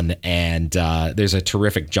well done, and there's a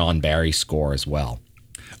terrific John Barry score as well.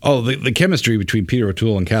 Oh, the chemistry between Peter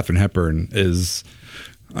O'Toole and Katharine Hepburn is,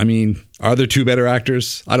 I mean, are there two better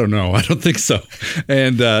actors? I don't know. I don't think so.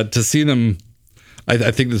 And to see them,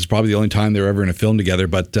 I think this is probably the only time they're ever in a film together.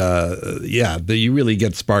 But you really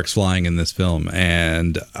get sparks flying in this film.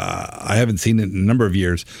 And I haven't seen it in a number of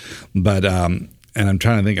years. But and I'm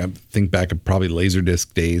trying to think back of probably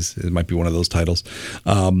Laserdisc days. It might be one of those titles.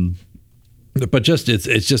 But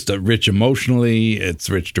it's just rich emotionally, it's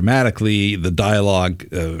rich dramatically. The dialogue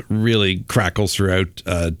really crackles throughout.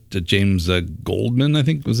 James Goldman, I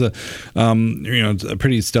think, was a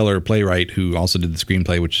pretty stellar playwright who also did the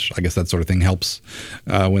screenplay, which I guess that sort of thing helps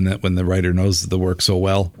when the writer knows the work so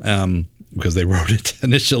well. Because they wrote it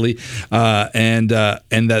initially, and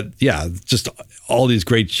that just all these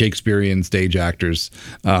great Shakespearean stage actors,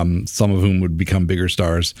 some of whom would become bigger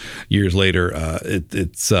stars years later.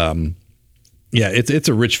 It's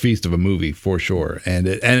a rich feast of a movie for sure, and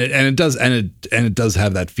it does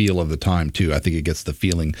have that feel of the time too. I think it gets the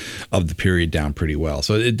feeling of the period down pretty well.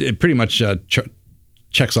 So it pretty much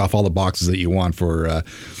checks off all the boxes that you want for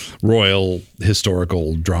royal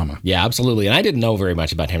historical drama. Yeah, absolutely. And I didn't know very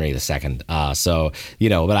much about Henry II.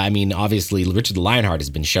 But I mean, obviously, Richard the Lionheart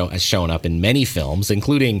has shown up in many films,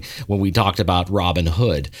 including when we talked about Robin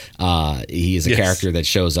Hood. He is a character that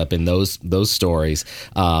shows up in those stories.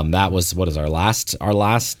 That was our last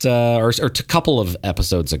couple of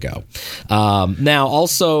episodes ago. Now,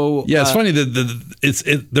 also, it's funny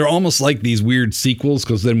that they're almost like these weird sequels,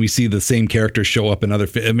 because then we see the same characters show up in other.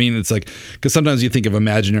 I mean, it's like, because sometimes you think of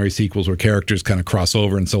imaginary sequels where characters kind of cross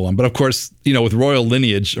over and so on. But of course, with royal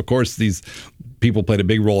lineage, of course, these people played a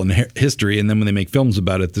big role in history. And then when they make films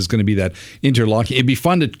about it, there's going to be that interlocking. It'd be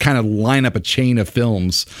fun to kind of line up a chain of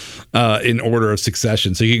films in order of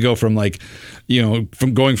succession. So you could go from from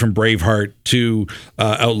Braveheart to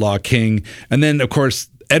Outlaw King. And then, of course,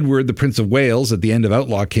 Edward, the Prince of Wales, at the end of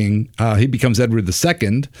Outlaw King, he becomes Edward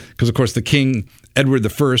II, because, of course, the king, Edward I,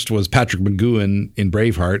 was Patrick McGowan in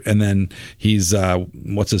Braveheart, and then he's,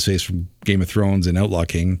 what's-his-face from Game of Thrones in Outlaw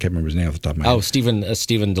King. Can't remember his name off the top of my head.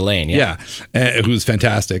 Stephen Delane, yeah. Who's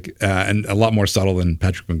fantastic, and a lot more subtle than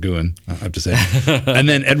Patrick McGowan, I have to say. And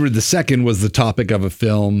then Edward II was the topic of a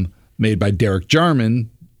film made by Derek Jarman,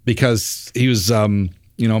 because he was,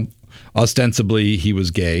 ostensibly he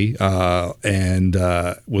was gay and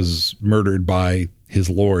was murdered by his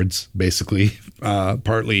lords, basically,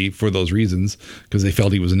 partly for those reasons, because they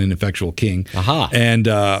felt he was an ineffectual king. Aha.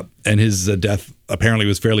 And his death apparently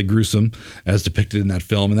was fairly gruesome, as depicted in that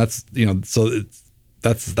film. And that's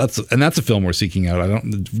that's a film we're seeking out.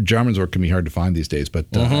 Jarman's work can be hard to find these days, but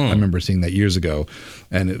I remember seeing that years ago,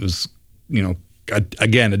 and it was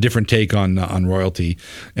again a different take on royalty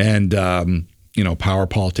and power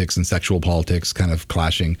politics and sexual politics kind of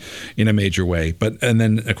clashing in a major way. And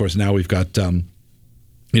then of course now we've got The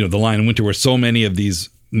Lion in Winter, where so many of these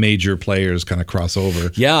major players kind of cross over.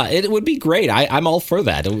 Yeah, it would be great. I'm all for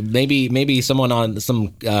that. Maybe someone on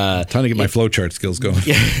some trying to get my flowchart skills going.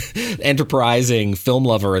 Enterprising film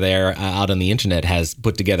lover there out on the internet has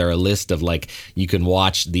put together a list of you can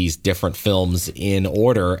watch these different films in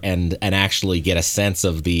order and actually get a sense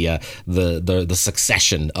of the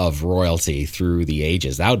succession of royalty through the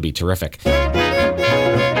ages. That would be terrific.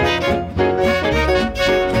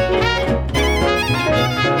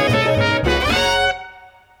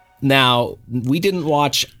 Now, we didn't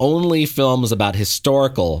watch only films about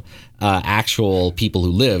historical, actual people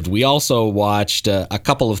who lived. We also watched a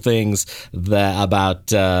couple of things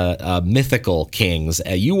about mythical kings.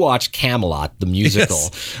 You watched Camelot, the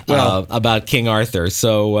musical, about King Arthur.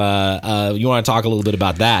 So you want to talk a little bit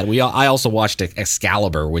about that? I also watched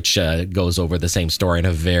Excalibur, which goes over the same story in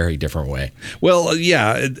a very different way. Well,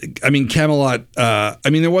 yeah. I mean, Camelot,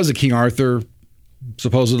 there was a King Arthur,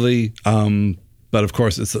 supposedly, but of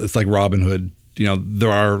course, it's like Robin Hood.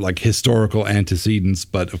 There are like historical antecedents,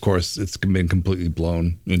 but of course, it's been completely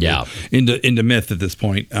blown into myth at this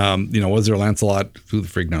point. Was there Lancelot? Who the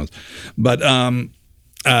frig knows? But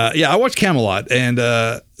I watched Camelot, and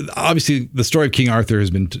obviously the story of King Arthur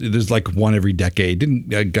there's like one every decade.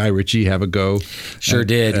 Didn't Guy Ritchie have a go? Sure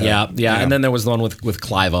did. Yeah. And then there was the one with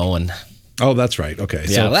Clive Owen. Oh, that's right. Okay.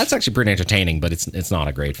 Yeah, that's actually pretty entertaining, but it's not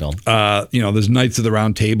a great film. There's Knights of the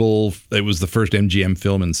Round Table. It was the first MGM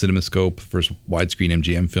film in CinemaScope, first widescreen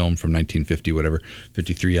MGM film from 1950,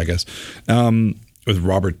 53, I guess, with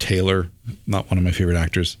Robert Taylor, not one of my favorite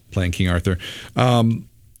actors, playing King Arthur.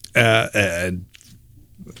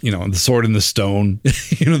 The Sword in the Stone,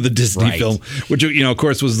 the Disney film, which, of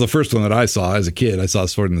course, was the first one that I saw as a kid. I saw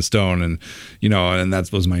Sword in the Stone, and that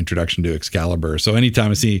was my introduction to Excalibur. So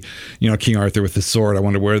anytime I see, King Arthur with the sword, I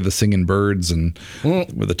wonder where are the singing birds and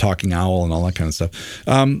with the talking owl and all that kind of stuff.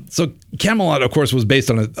 So Camelot, of course, was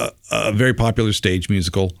based on a very popular stage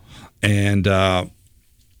musical, and of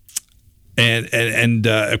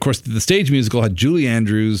course, the stage musical had Julie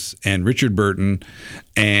Andrews and Richard Burton,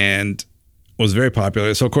 and was very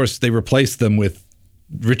popular. So, of course, they replaced them with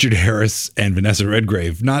Richard Harris and Vanessa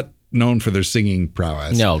Redgrave, not known for their singing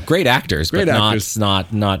prowess. No, great actors, but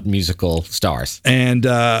not musical stars. And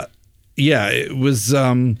it was.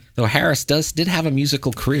 Though Harris did have a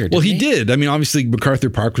musical career. Didn't he did. I mean, obviously,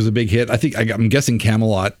 MacArthur Park was a big hit. I'm guessing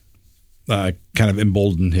Camelot kind of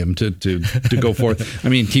emboldened him to go forth. I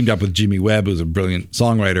mean, teamed up with Jimmy Webb, who's a brilliant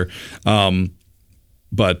songwriter,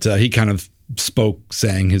 but he kind of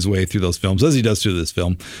sang his way through those films, as he does through this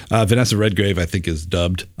film. Vanessa Redgrave, I think, is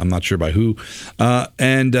dubbed. I'm not sure by who.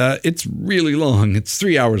 And it's really long. It's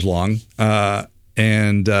 3 hours long.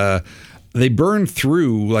 And they burn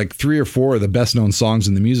through like 3 or 4 of the best known songs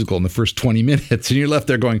in the musical in the first 20 minutes. And you're left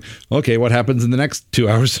there going, okay, what happens in the next 2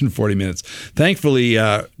 hours and 40 minutes? Thankfully,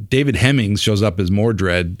 David Hemmings shows up as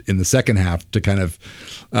Mordred in the second half to kind of,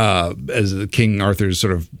 as King Arthur's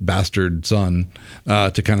sort of bastard son,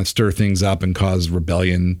 to kind of stir things up and cause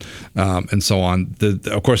rebellion and so on.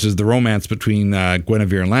 Of course, there's the romance between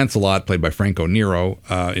Guinevere and Lancelot, played by Franco Nero,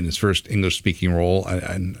 in his first English-speaking role.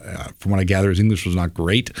 And from what I gather, his English was not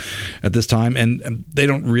great at this time, and they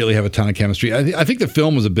don't really have a ton of chemistry. I think the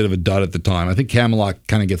film was a bit of a dud at the time. I think Camelot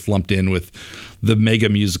kind of gets lumped in with the mega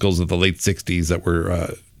musicals of the late 60s that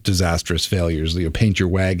were disastrous failures. Paint Your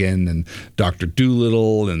Wagon and Dr.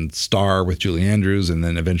 Dolittle and Star with Julie Andrews, and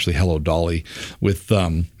then eventually Hello Dolly with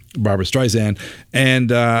Barbra Streisand.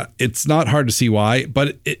 And it's not hard to see why,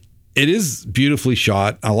 but it is beautifully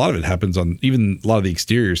shot. A lot of it happens on, even a lot of the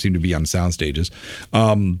exteriors seem to be on sound stages.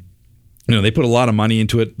 They put a lot of money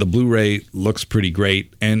into it. The Blu-ray looks pretty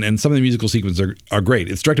great, and some of the musical sequences are great.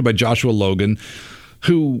 It's directed by Joshua Logan,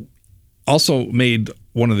 who also made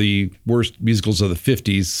one of the worst musicals of the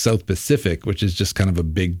 50s, South Pacific, which is just kind of a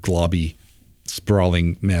big, globby,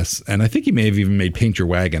 sprawling mess. And I think he may have even made Paint Your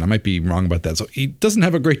Wagon. I might be wrong about that. So he doesn't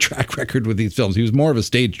have a great track record with these films. He was more of a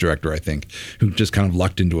stage director, I think, who just kind of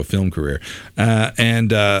lucked into a film career.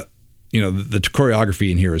 The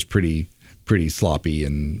choreography in here is pretty sloppy,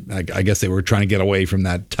 and I guess they were trying to get away from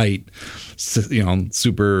that tight,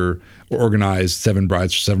 super organized Seven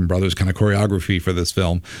Brides for Seven Brothers kind of choreography for this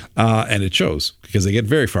film, and it shows because they get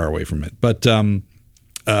very far away from it. But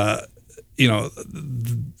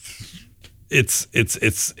it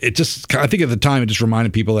just, I think at the time it just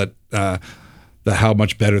reminded people that how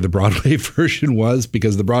much better the Broadway version was,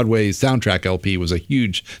 because the Broadway soundtrack LP was a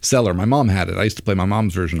huge seller. My mom had it. I used to play my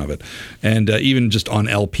mom's version of it. And even just on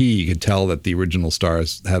LP, you could tell that the original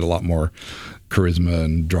stars had a lot more charisma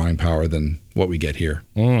and drawing power than what we get here.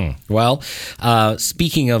 Well,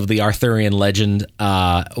 speaking of the Arthurian legend,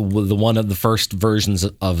 one of the first versions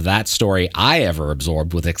of that story I ever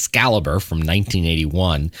absorbed was Excalibur from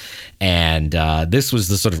 1981. And this was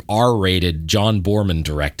the sort of R-rated John Boorman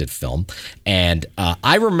directed film. And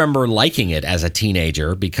I remember liking it as a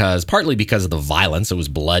teenager partly because of the violence. It was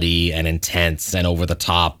bloody and intense and over the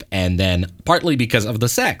top. And then partly because of the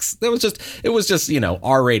sex. It was just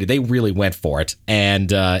R-rated. They really went for it.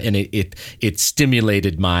 And it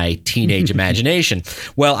stimulated my teenage imagination.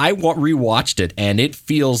 Well, I rewatched it, and it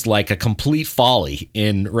feels like a complete folly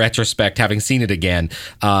in retrospect, having seen it again.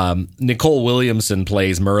 Nicole Williamson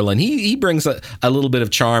plays Merlin. He brings a little bit of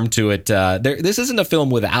charm to it. This isn't a film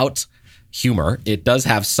without humor. It does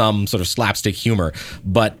have some sort of slapstick humor,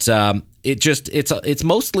 but it's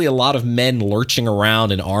mostly a lot of men lurching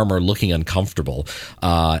around in armor looking uncomfortable.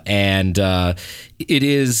 And it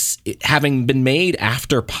is, having been made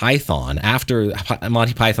after Python, after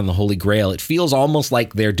Monty Python, The Holy Grail, it feels almost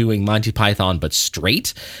like they're doing Monty Python but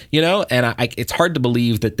straight, and it's hard to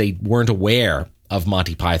believe that they weren't aware of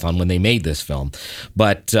Monty Python when they made this film.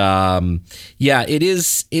 But it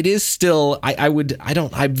is still,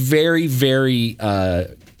 I very, very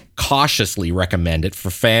cautiously recommend it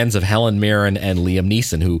for fans of Helen Mirren and Liam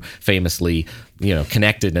Neeson, who famously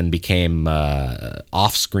connected and became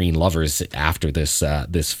off-screen lovers after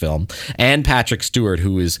this film, and Patrick Stewart,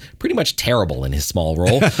 who is pretty much terrible in his small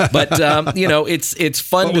role, but it's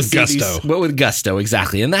fun to see gusto. But with gusto,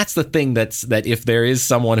 exactly. And that's the thing, that if there is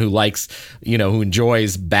someone who likes, who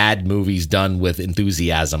enjoys bad movies done with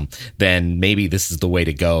enthusiasm, then maybe this is the way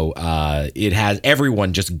to go. It has,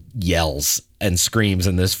 everyone just yells and screams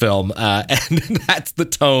in this film, and that's the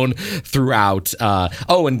tone throughout.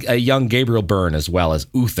 And a young Gabriel Byrne as well as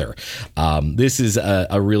Uther. This is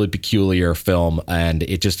a really peculiar film, and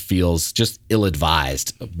it just feels just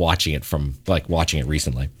ill-advised watching it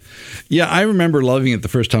recently. Yeah, I remember loving it the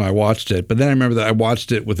first time I watched it, but then I remember that I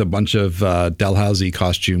watched it with a bunch of Dalhousie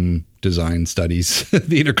costume design studies,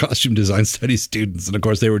 theater costume design studies students, and of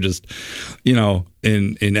course they were just,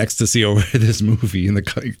 in ecstasy over this movie,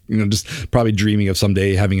 and just probably dreaming of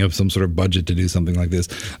someday having some sort of budget to do something like this,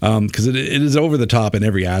 because it is over the top in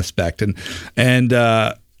every aspect, and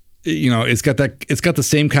it's got the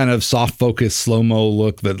same kind of soft focus slow-mo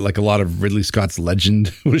look that like a lot of Ridley Scott's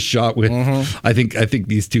Legend was shot with. Mm-hmm. I think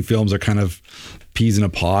these two films are kind of peas in a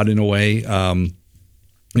pod in a way.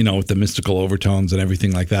 With the mystical overtones and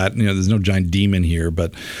everything like that. There's no giant demon here,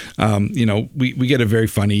 but we get a very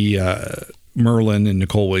funny Merlin and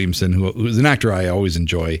Nicole Williamson, who is an actor I always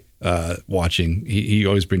enjoy watching. He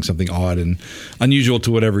always brings something odd and unusual to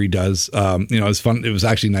whatever he does. It's fun. It was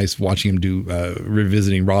actually nice watching him do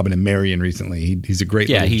revisiting Robin and Marion recently. He's a great.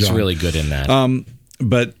 Yeah, he's really good in that.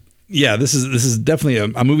 But yeah, this is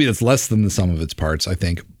definitely a movie that's less than the sum of its parts, I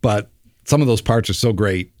think. But some of those parts are so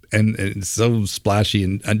great. And it's so splashy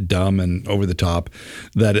and dumb and over the top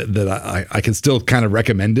that I can still kind of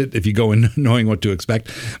recommend it if you go in knowing what to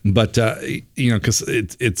expect. But because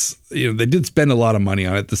it's they did spend a lot of money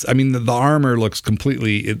on it. The armor looks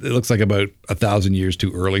completely. It looks like about 1,000 years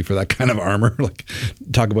too early for that kind of armor. Like,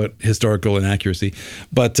 talk about historical inaccuracy.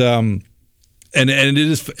 But and it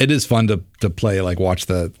is fun to play, like watch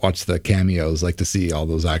the cameos, like to see all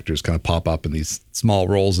those actors kind of pop up in these small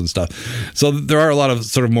roles and stuff. So there are a lot of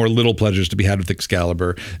sort of more little pleasures to be had with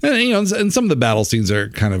Excalibur, and some of the battle scenes are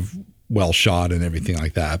kind of well shot and everything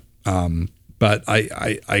like that. But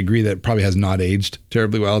I agree that it probably has not aged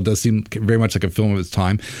terribly well. It does seem very much like a film of its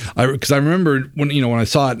time. Because I remember when I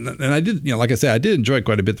saw it, and I did, like I said, I did enjoy it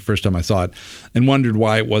quite a bit the first time I saw it, and wondered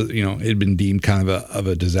why it was, it had been deemed kind of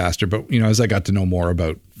a disaster. But as I got to know more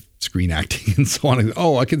about screen acting and so on,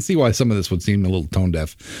 I can see why some of this would seem a little tone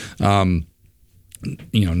deaf, now.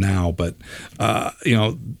 But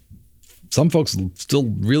some folks still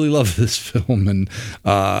really love this film, and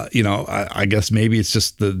I guess maybe it's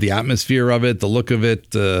just the atmosphere of it, the look of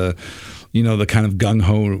it, the kind of gung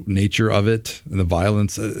ho nature of it, and the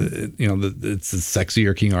violence. It's a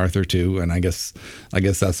sexier King Arthur too, and I guess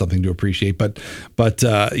that's something to appreciate. But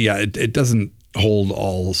it doesn't hold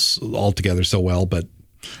all together so well, but.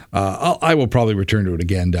 I will probably return to it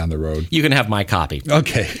again down the road. You can have my copy.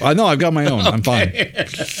 Okay. I know I've got my own. I'm fine.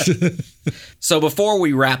 So before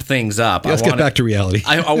we wrap things up, let's get back to reality.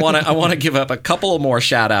 I want to give up a couple of more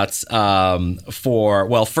shout outs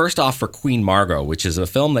first off for Queen Margot, which is a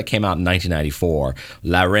film that came out in 1994,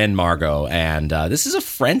 La Reine Margot. And this is a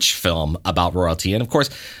French film about royalty. And of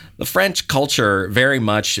course, the French culture very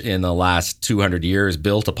much in the last 200 years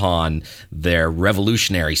built upon their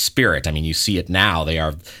revolutionary spirit. I mean, you see it now.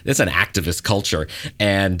 It's an activist culture.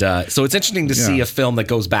 And so it's interesting to see a film that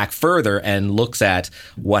goes back further and looks at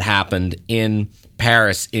what happened in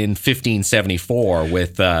Paris in 1574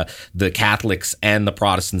 with the Catholics and the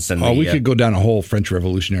Protestants. And we could go down a whole French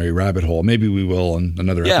Revolutionary rabbit hole. Maybe we will on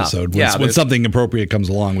another episode. When something appropriate comes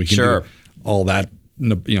along, we can do all that,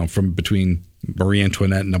 from between Marie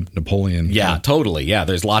Antoinette and Napoleon. Yeah, totally. Yeah,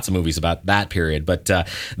 there's lots of movies about that period. But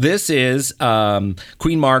this is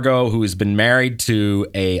Queen Margot, who has been married to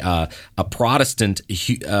a Protestant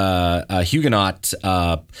Huguenot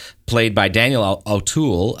played by Daniel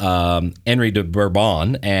O'Toole, Henry de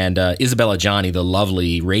Bourbon, and Isabella Gianni, the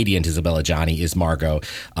lovely, radiant Isabella Gianni, is Margot.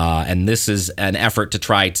 And this is an effort to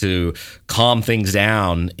try to calm things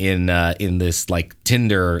down in this like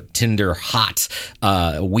Tinder hot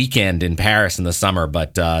weekend in Paris in the summer.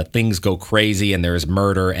 But things go crazy, and there's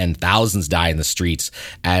murder, and thousands die in the streets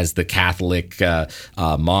as the Catholic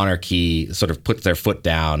monarchy sort of puts their foot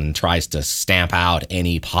down and tries to stamp out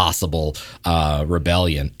any possible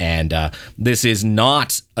rebellion. And this is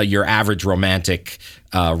not your average romantic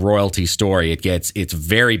royalty story. It's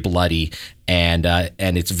very bloody and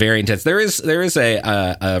it's very intense. There is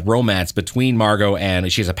a romance between Margot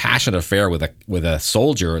and she has a passionate affair with a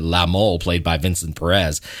soldier, La Mole, played by Vincent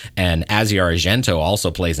Perez, and Asia Argento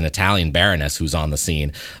also plays an Italian baroness who's on the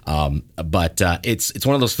scene. But it's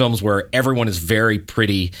one of those films where everyone is very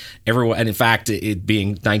pretty. Everyone, and in fact, it being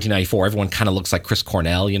 1994, everyone kind of looks like Chris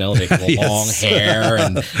Cornell. You know, they have long hair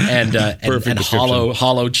and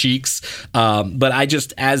hollow cheeks. But I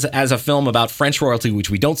just as a film about French royalty, which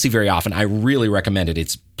we don't see very often, I really recommend it.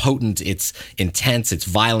 It's potent, it's intense, it's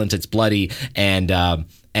violent, it's bloody, and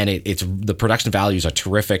it's the production values are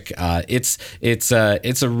terrific. It's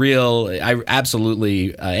a real. I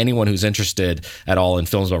absolutely anyone who's interested at all in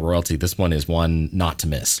films about royalty, this one is one not to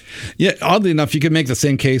miss. Yeah, oddly enough, you could make the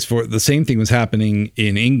same case for the same thing was happening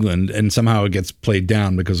in England, and somehow it gets played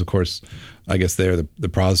down because, of course, I guess they're the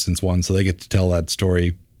Protestants one, so they get to tell that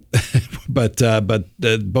story. but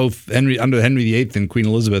both under Henry VIII and Queen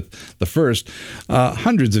Elizabeth I,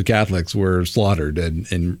 hundreds of Catholics were slaughtered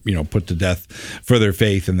and put to death for their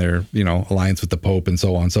faith and their alliance with the Pope and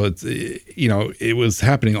so on. So it's it was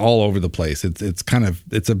happening all over the place.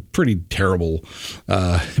 It's a pretty terrible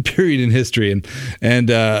period in history, and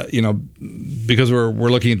because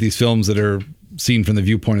we're looking at these films that are seen from the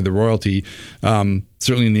viewpoint of the royalty.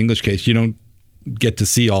 Certainly in the English case, you don't get to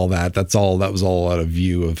see all that. That was all out of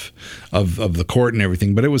view of the court and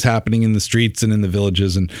everything, but it was happening in the streets and in the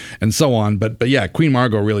villages and so on. But yeah, Queen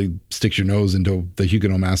Margot really sticks your nose into the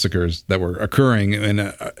Huguenot massacres that were occurring. And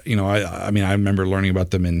I remember learning about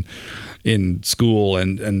them in school,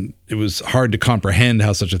 and it was hard to comprehend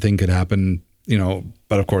how such a thing could happen.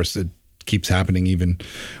 But of course it keeps happening even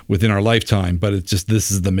within our lifetime, but it's just,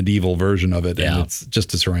 this is the medieval version of it, and it's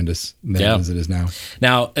just as horrendous as it is now.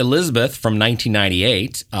 Now, Elizabeth from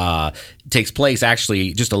 1998 takes place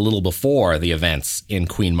actually just a little before the events in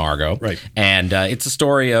Queen Margot. Right. And it's a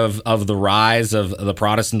story of the rise of the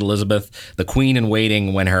Protestant Elizabeth, the queen in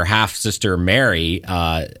waiting when her half-sister Mary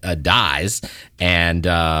dies, and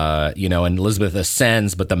Elizabeth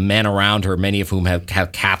ascends, but the men around her, many of whom have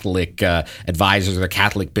Catholic advisors or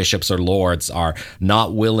Catholic bishops or lords, are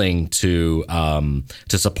not willing to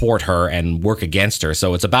support her and work against her.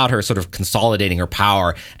 So it's about her sort of consolidating her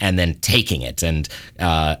power and then taking it and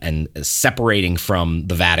separating from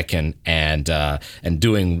the Vatican and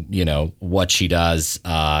doing what she does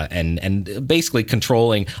and basically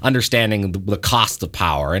controlling, understanding the cost of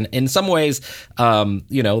power. And in some ways,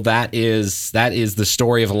 that is the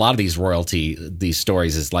story of a lot of these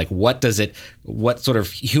stories is like, what sort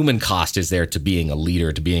of human cost is there to being a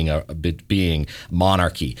leader, to being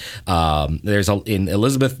monarchy? In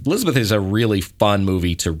Elizabeth is a really fun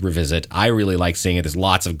movie to revisit. I really like seeing it. There's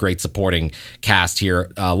lots of great supporting cast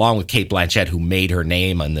here, along with Cate Blanchett, who made her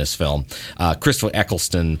name in this film. Christopher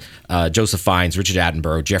Eccleston, Joseph Fiennes, Richard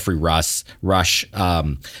Attenborough, Jeffrey Rush,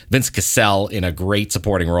 Vince Cassell in a great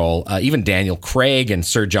supporting role. Even Daniel Craig and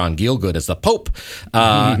Sir John Gielgud as the Pope.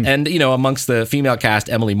 And amongst the female cast,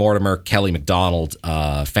 Emily Mortimer, Kelly MacDonald,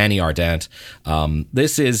 Fanny Ardant.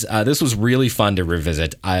 This was really fun to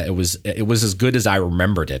revisit. It was as good as I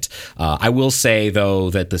remembered it. I will say though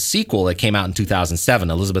that the sequel that came out in 2007,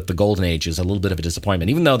 Elizabeth: The Golden Age, is a little bit of a disappointment.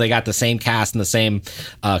 Even though they got the same cast and the same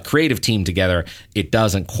creative team together, it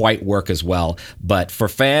doesn't quite work as well. But for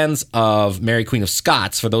fans of Mary Queen of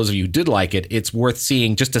Scots, for those of you who did like it, it's worth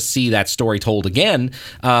seeing just to see that story told again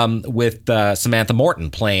with Samantha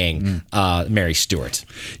Morton playing Mary Stuart.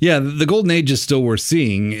 Yeah, The Golden Age is still worth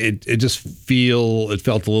seeing. It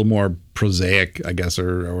felt a little more prosaic, I guess,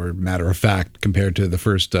 or matter of fact compared to the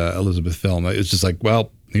first Elizabeth film. It's just like,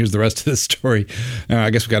 well, here's the rest of the story. I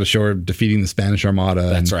guess we got to show her defeating the Spanish Armada.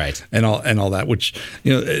 That's right, and all that. Which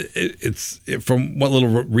it's from what little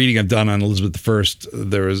reading I've done on Elizabeth I,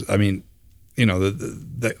 there was, the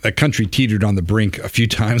country teetered on the brink a few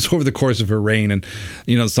times over the course of her reign, and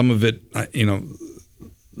some of it,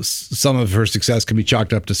 some of her success can be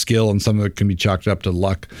chalked up to skill, and some of it can be chalked up to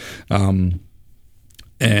luck.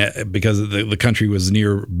 because the country was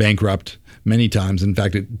near bankrupt many times. In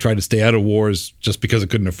fact, it tried to stay out of wars just because it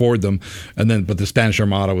couldn't afford them. But the Spanish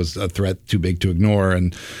Armada was a threat too big to ignore.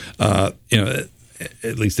 And,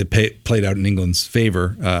 at least it played out in England's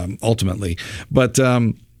favor ultimately. But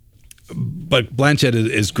Blanchett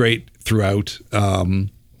is great throughout.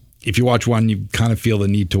 If you watch one, you kind of feel the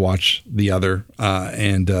need to watch the other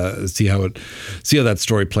and see how that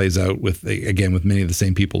story plays out with many of the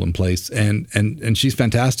same people in place. And she's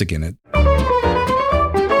fantastic in it.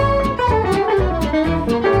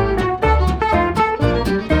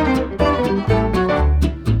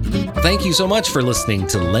 Thank you so much for listening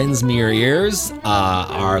to Lends Me Your Ears,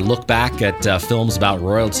 our look back at films about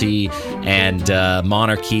royalty and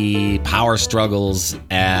monarchy, power struggles,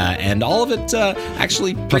 and all of it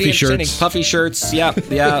actually pretty entertaining. Puffy shirts, yeah.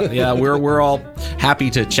 We're all happy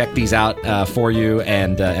to check these out for you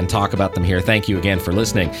and talk about them here. Thank you again for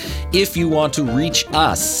listening. If you want to reach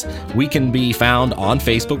us, we can be found on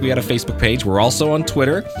Facebook. We got a Facebook page. We're also on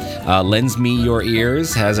Twitter. Lends Me Your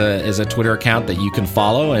Ears is a Twitter account that you can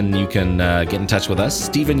follow, and you can get in touch with us.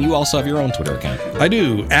 Stephen, you also have your own Twitter account. I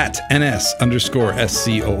do, at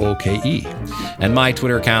 @NS_SCOOKE. And my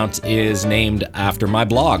Twitter account is named after my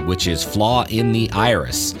blog, which is Flaw in the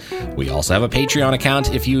Iris. We also have a Patreon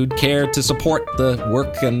account if you'd care to support the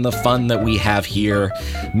work and the fun that we have here.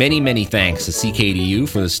 Many, many thanks to CKDU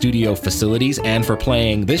for the studio facilities and for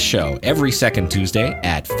playing this show every second Tuesday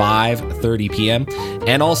at 5:30 p.m.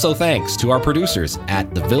 And also thanks to our producers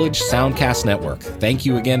at the Village Soundcast Network. Thank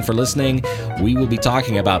you again for listening. We will be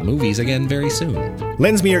talking about movies again very soon.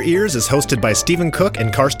 Lends Me Your Ears is hosted by Stephen Cook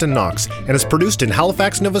and Karsten Knox and is produced in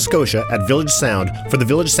Halifax, Nova Scotia at Village Sound for the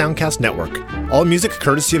Village Soundcast Network. All music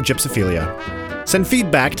courtesy of Gypsophilia. Send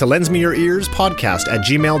feedback to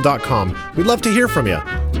lensmeyourEarsPodcast@gmail.com. We'd love to hear from you.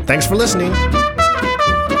 Thanks for listening.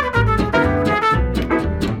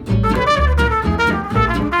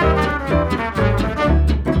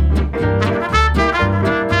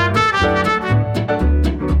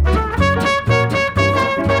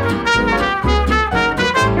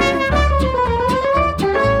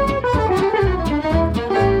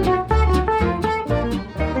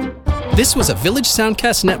 This was a Village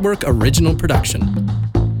Soundcast Network original production.